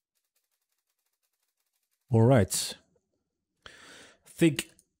 All right. I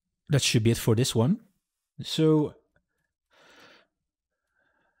think that should be it for this one. So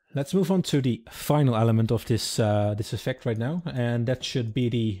let's move on to the final element of this this effect right now, and that should be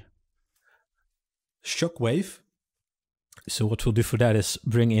the shockwave. So what we'll do for that is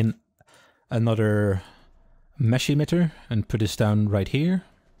bring in another mesh emitter and put this down right here.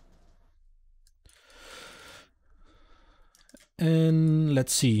 And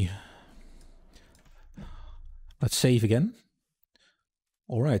let's see. Let's save again.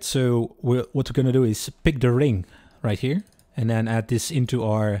 All right, so what we're gonna do is pick the ring right here and then add this into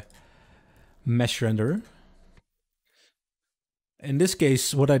our mesh renderer. In this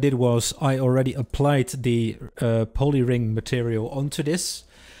case, what I did was I already applied the poly ring material onto this.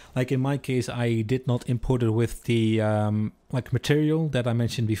 Like in my case, I did not import it with the like material that I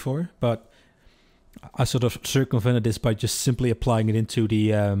mentioned before, but I sort of circumvented this by just simply applying it into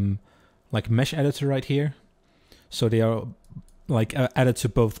the like mesh editor right here. So they are like added to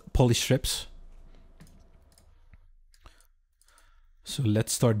both poly strips. So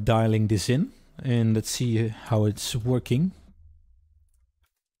let's start dialing this in and let's see how it's working.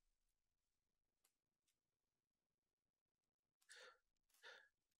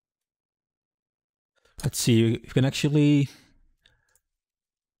 Let's see, you can actually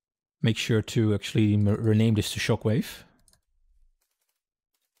make sure to actually rename this to shockwave.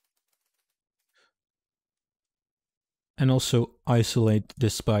 And also isolate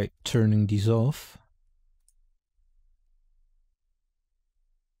this by turning these off.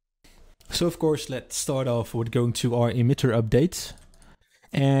 So of course, let's start off with going to our emitter update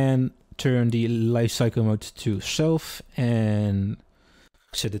and turn the lifecycle mode to self and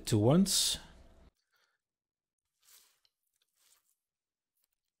set it to once.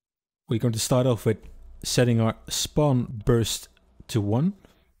 We're going to start off with setting our spawn burst to 1.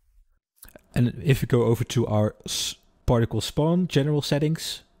 And if we go over to our particle spawn general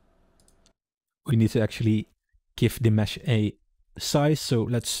settings, we need to actually give the mesh a size. So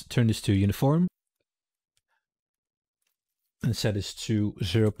let's turn this to uniform and set this to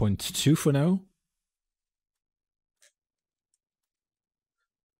 0.2 for now.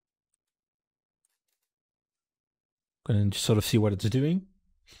 Going to sort of see what it's doing.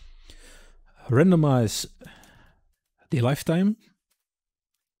 Randomize the lifetime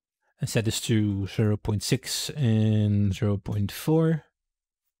and set this to 0.6 and 0.4.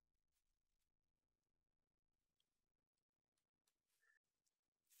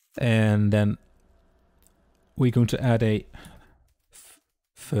 And then we're going to add a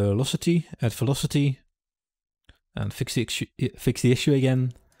velocity, add velocity, and fix the issue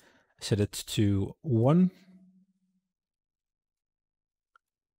again. Set it to 1.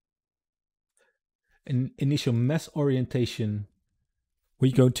 In initial mass orientation,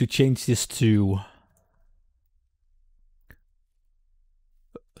 we're going to change this to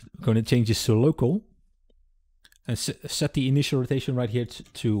local and set the initial rotation right here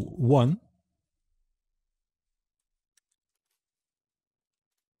to 1.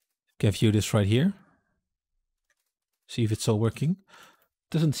 Can view this right here. See if it's all working.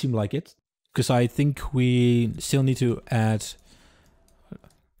 Doesn't seem like it, because I think we still need to add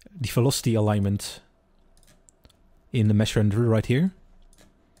the velocity alignment in the mesh renderer right here.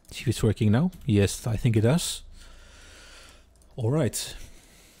 See if it's working now. Yes, I think it does. All right.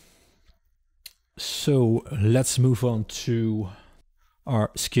 So let's move on to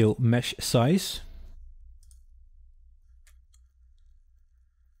our scale mesh size.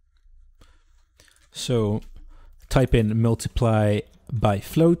 So type in multiply by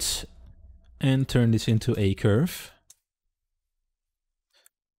float and turn this into a curve.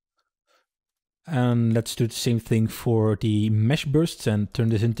 And let's do the same thing for the mesh bursts and turn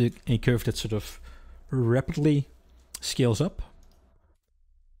this into a curve that sort of rapidly scales up.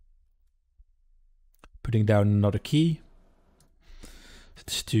 Putting down another key. Set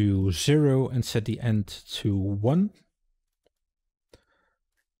this to 0 and set the end to 1.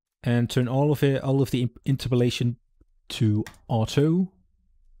 And turn all of the interpolation to auto.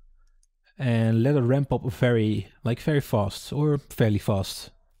 And let it ramp up very fast or fairly fast.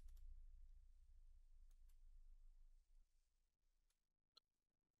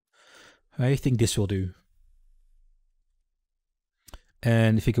 I think this will do.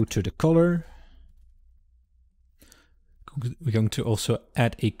 And if we go to the color, we're going to also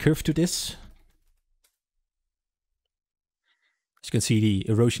add a curve to this. As you can see, the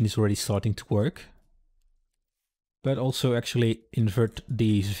erosion is already starting to work. But also actually invert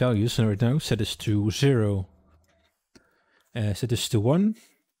these values right now. Set this to 0. Set this to 1.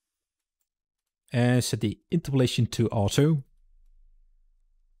 And set the interpolation to auto.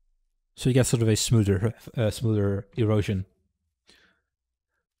 So you get sort of a smoother erosion.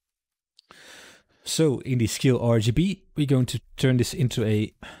 So in the scale RGB, we're going to turn this into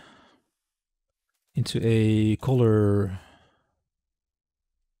a color.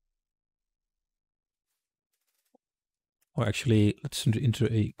 Or actually, let's turn it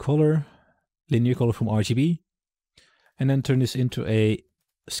into a color, linear color from RGB, and then turn this into a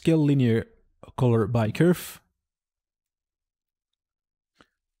scale linear color by curve.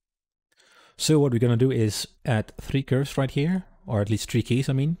 So what we're going to do is add 3 curves right here, or at least 3 keys,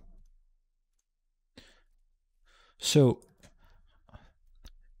 I mean. So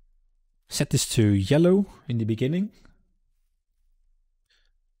set this to yellow in the beginning.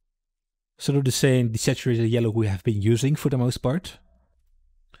 Sort of the same desaturated yellow we have been using for the most part.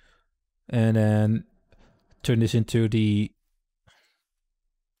 And then turn this into the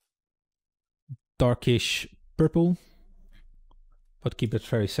darkish purple, but keep it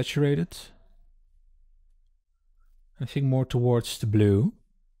very saturated. I think more towards the blue.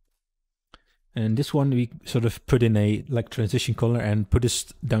 And this one we sort of put in a transition color and put this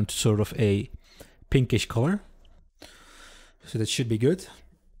down to sort of a pinkish color. So that should be good.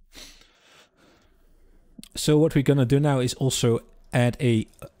 So what we're gonna do now is also add a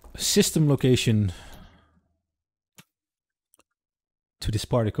system location to this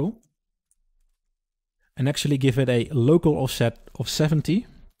particle. and actually give it a local offset of 70.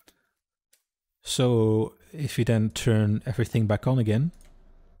 So if you then turn everything back on again,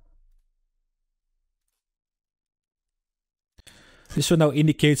 this one now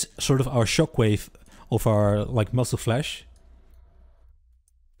indicates sort of our shockwave of our like muzzle flash.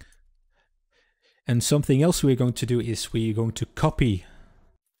 And something else we're going to do is we're going to copy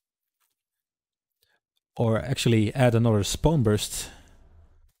or actually add another spawn burst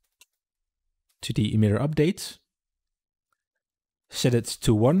to the emitter update. Set it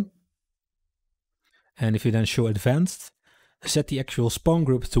to 1. And if you then show advanced, set the actual spawn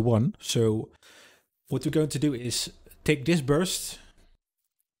group to 1. So what we're going to do is take this burst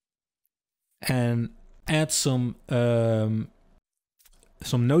and add some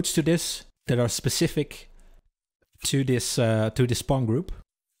nodes to this that are specific to this spawn group.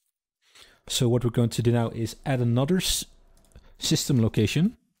 So what we're going to do now is add another system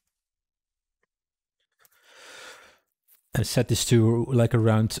location and set this to like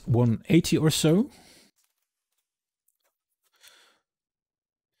around 180 or so.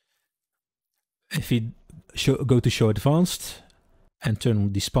 If you go to show advanced and turn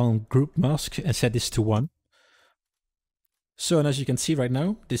on the spawn group mask and set this to 1. So, and as you can see right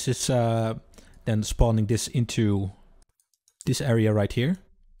now, this is then spawning this into this area right here.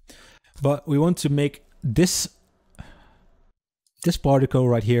 But we want to make this particle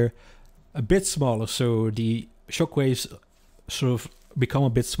right here a bit smaller, so the shockwaves sort of become a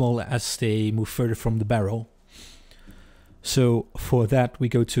bit smaller as they move further from the barrel. So for that we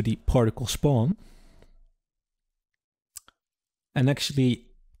go to the particle spawn and actually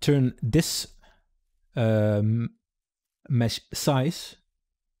turn this mesh size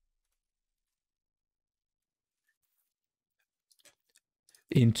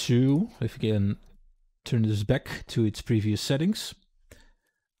into, if we can turn this back to its previous settings.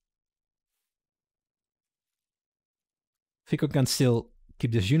 I think we can still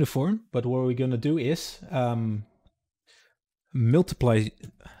keep this uniform, but what we're going to do is multiply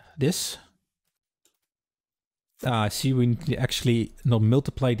this. See, we need to actually not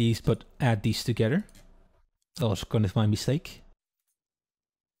multiply these, but add these together. That was kind of my mistake.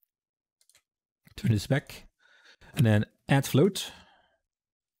 Turn this back and then add float.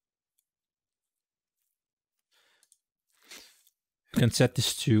 And set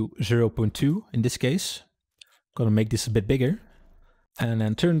this to 0.2 in this case. Gonna make this a bit bigger. And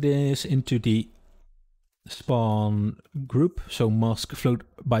then turn this into the spawn group. So mask float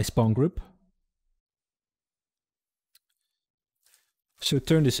by spawn group. So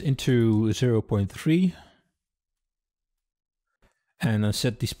turn this into 0.3. And then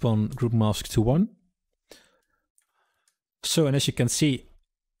set the spawn group mask to 1. So, and as you can see,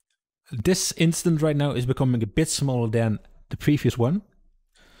 this instant right now is becoming a bit smaller than the previous one.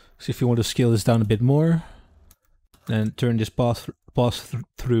 So if you want to scale this down a bit more, then turn this pass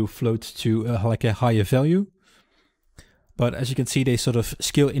through float to like a higher value. But as you can see, they sort of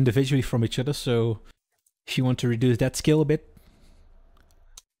scale individually from each other. So if you want to reduce that scale a bit,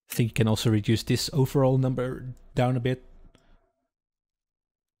 I think you can also reduce this overall number down a bit.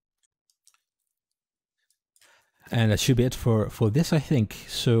 And that should be it for this, I think.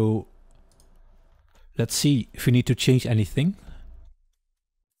 So let's see if we need to change anything.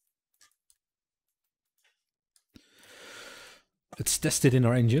 Let's test it in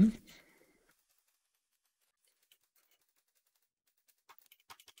our engine.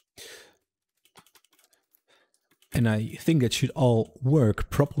 And I think that should all work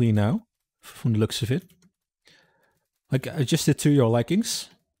properly now, from the looks of it. Like, adjust it to your likings.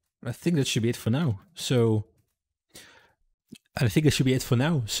 I think that should be it for now. So, I think that should be it for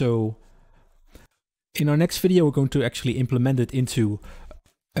now. So, in our next video, we're going to actually implement it into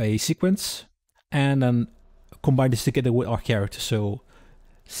a sequence and then combine this together with our character. So,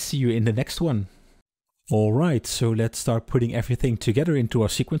 see you in the next one. Alright, so let's start putting everything together into our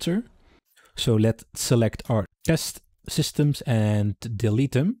sequencer. So let's select our test systems and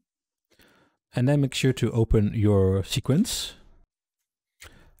delete them. And then make sure to open your sequence.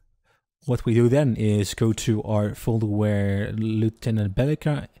 What we do then is go to our folder where Lieutenant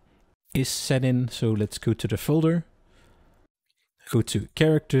Bellica is set in. So let's go to the folder. Go to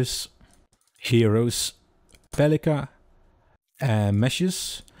characters, heroes, Bellica, and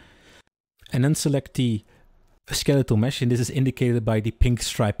meshes. And then select the skeletal mesh, and this is indicated by the pink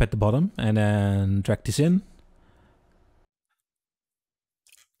stripe at the bottom, and then drag this in.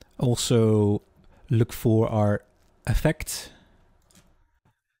 Also look for our effect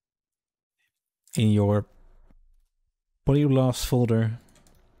in your Polyblast folder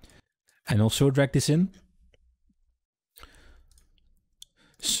and also drag this in.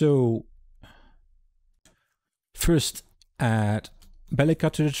 So first add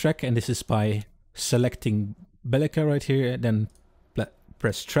Bellica to the track, and this is by selecting Bellica right here, and then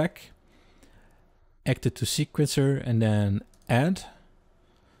press track, add it to sequencer, and then add.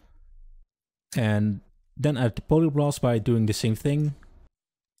 And then add the Polyblast by doing the same thing.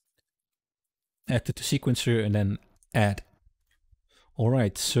 Add it to sequencer and then add.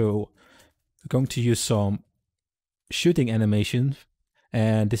 Alright, so we're going to use some shooting animation,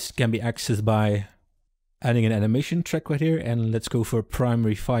 and this can be accessed by adding an animation track right here, and let's go for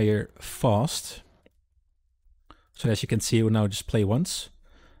primary fire fast. So as you can see, it will now just play once,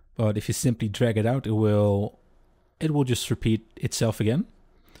 but if you simply drag it out, it will just repeat itself again.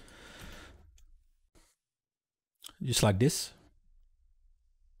 Just like this.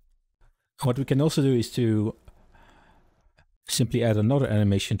 What we can also do is to simply add another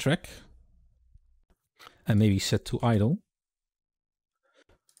animation track and maybe set to idle.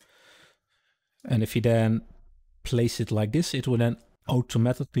 And if you then place it like this, it will then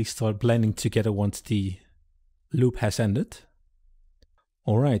automatically start blending together once the loop has ended.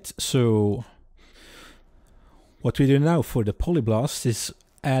 Alright, so what we do now for the Polyblast is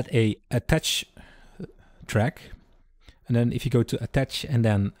add a attach track. And then if you go to attach and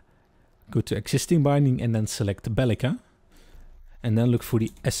then go to existing binding and then select Bellica. And then look for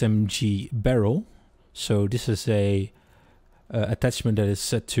the SMG barrel. So this is a attachment that is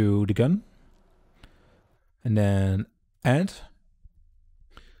set to the gun. And then add.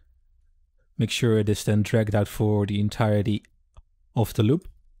 Make sure it is then dragged out for the entirety of the loop.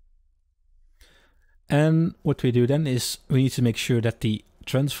 And what we do then is we need to make sure that the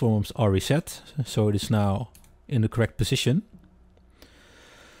transforms are reset. So it is now in the correct position.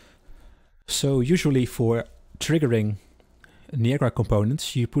 So usually for triggering Niagara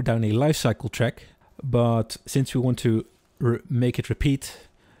components, you put down a lifecycle track, but since we want to make it repeat,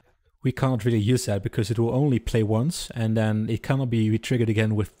 we can't really use that because it will only play once and then it cannot be re-triggered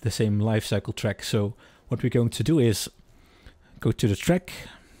again with the same lifecycle track. So what we're going to do is go to the track,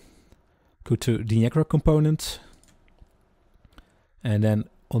 go to the Niagara component, and then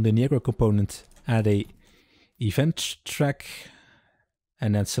on the Niagara component add a event track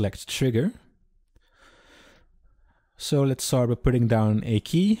and then select trigger. So let's start by putting down a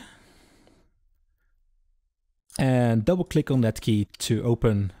key and double click on that key to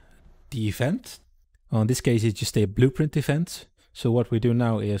open the event. Well, in this case it's just a blueprint event. So what we do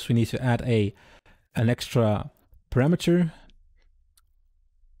now is we need to add an extra parameter.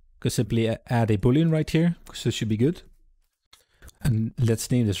 Could simply add a boolean right here, so it should be good. And let's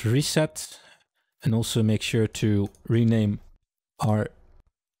name this reset, and also make sure to rename our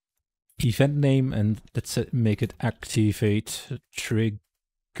event name, and let's make it activate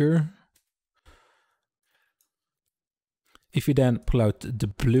trigger. If you then pull out the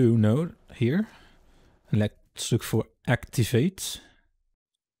blue node here, and let's look for activate,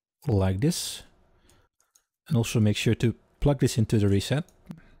 like this. And also make sure to plug this into the reset,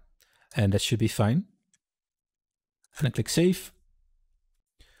 and that should be fine. And then click save.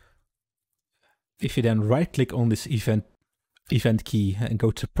 If you then right click on this event key and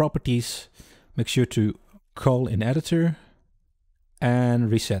go to properties, make sure to call in editor and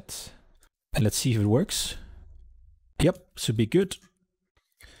reset. And let's see if it works. Yep, should be good.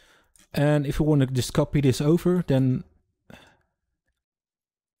 And if we want to just copy this over, then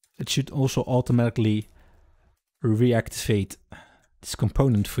it should also automatically reactivate this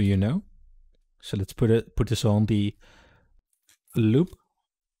component for you now. So let's put this on the loop.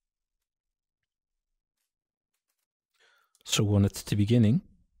 So we want it at the beginning.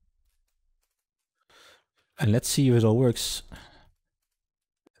 And let's see if it all works.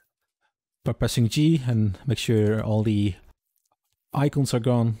 By pressing G and make sure all the icons are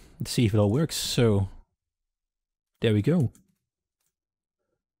gone. Let's see if it all works. So there we go.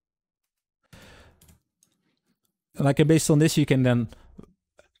 Like, based on this, you can then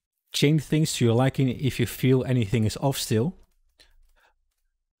change things to your liking if you feel anything is off still.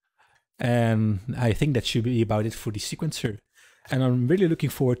 And I think that should be about it for the sequencer. And I'm really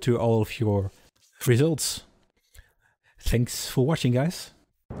looking forward to all of your results. Thanks for watching, guys.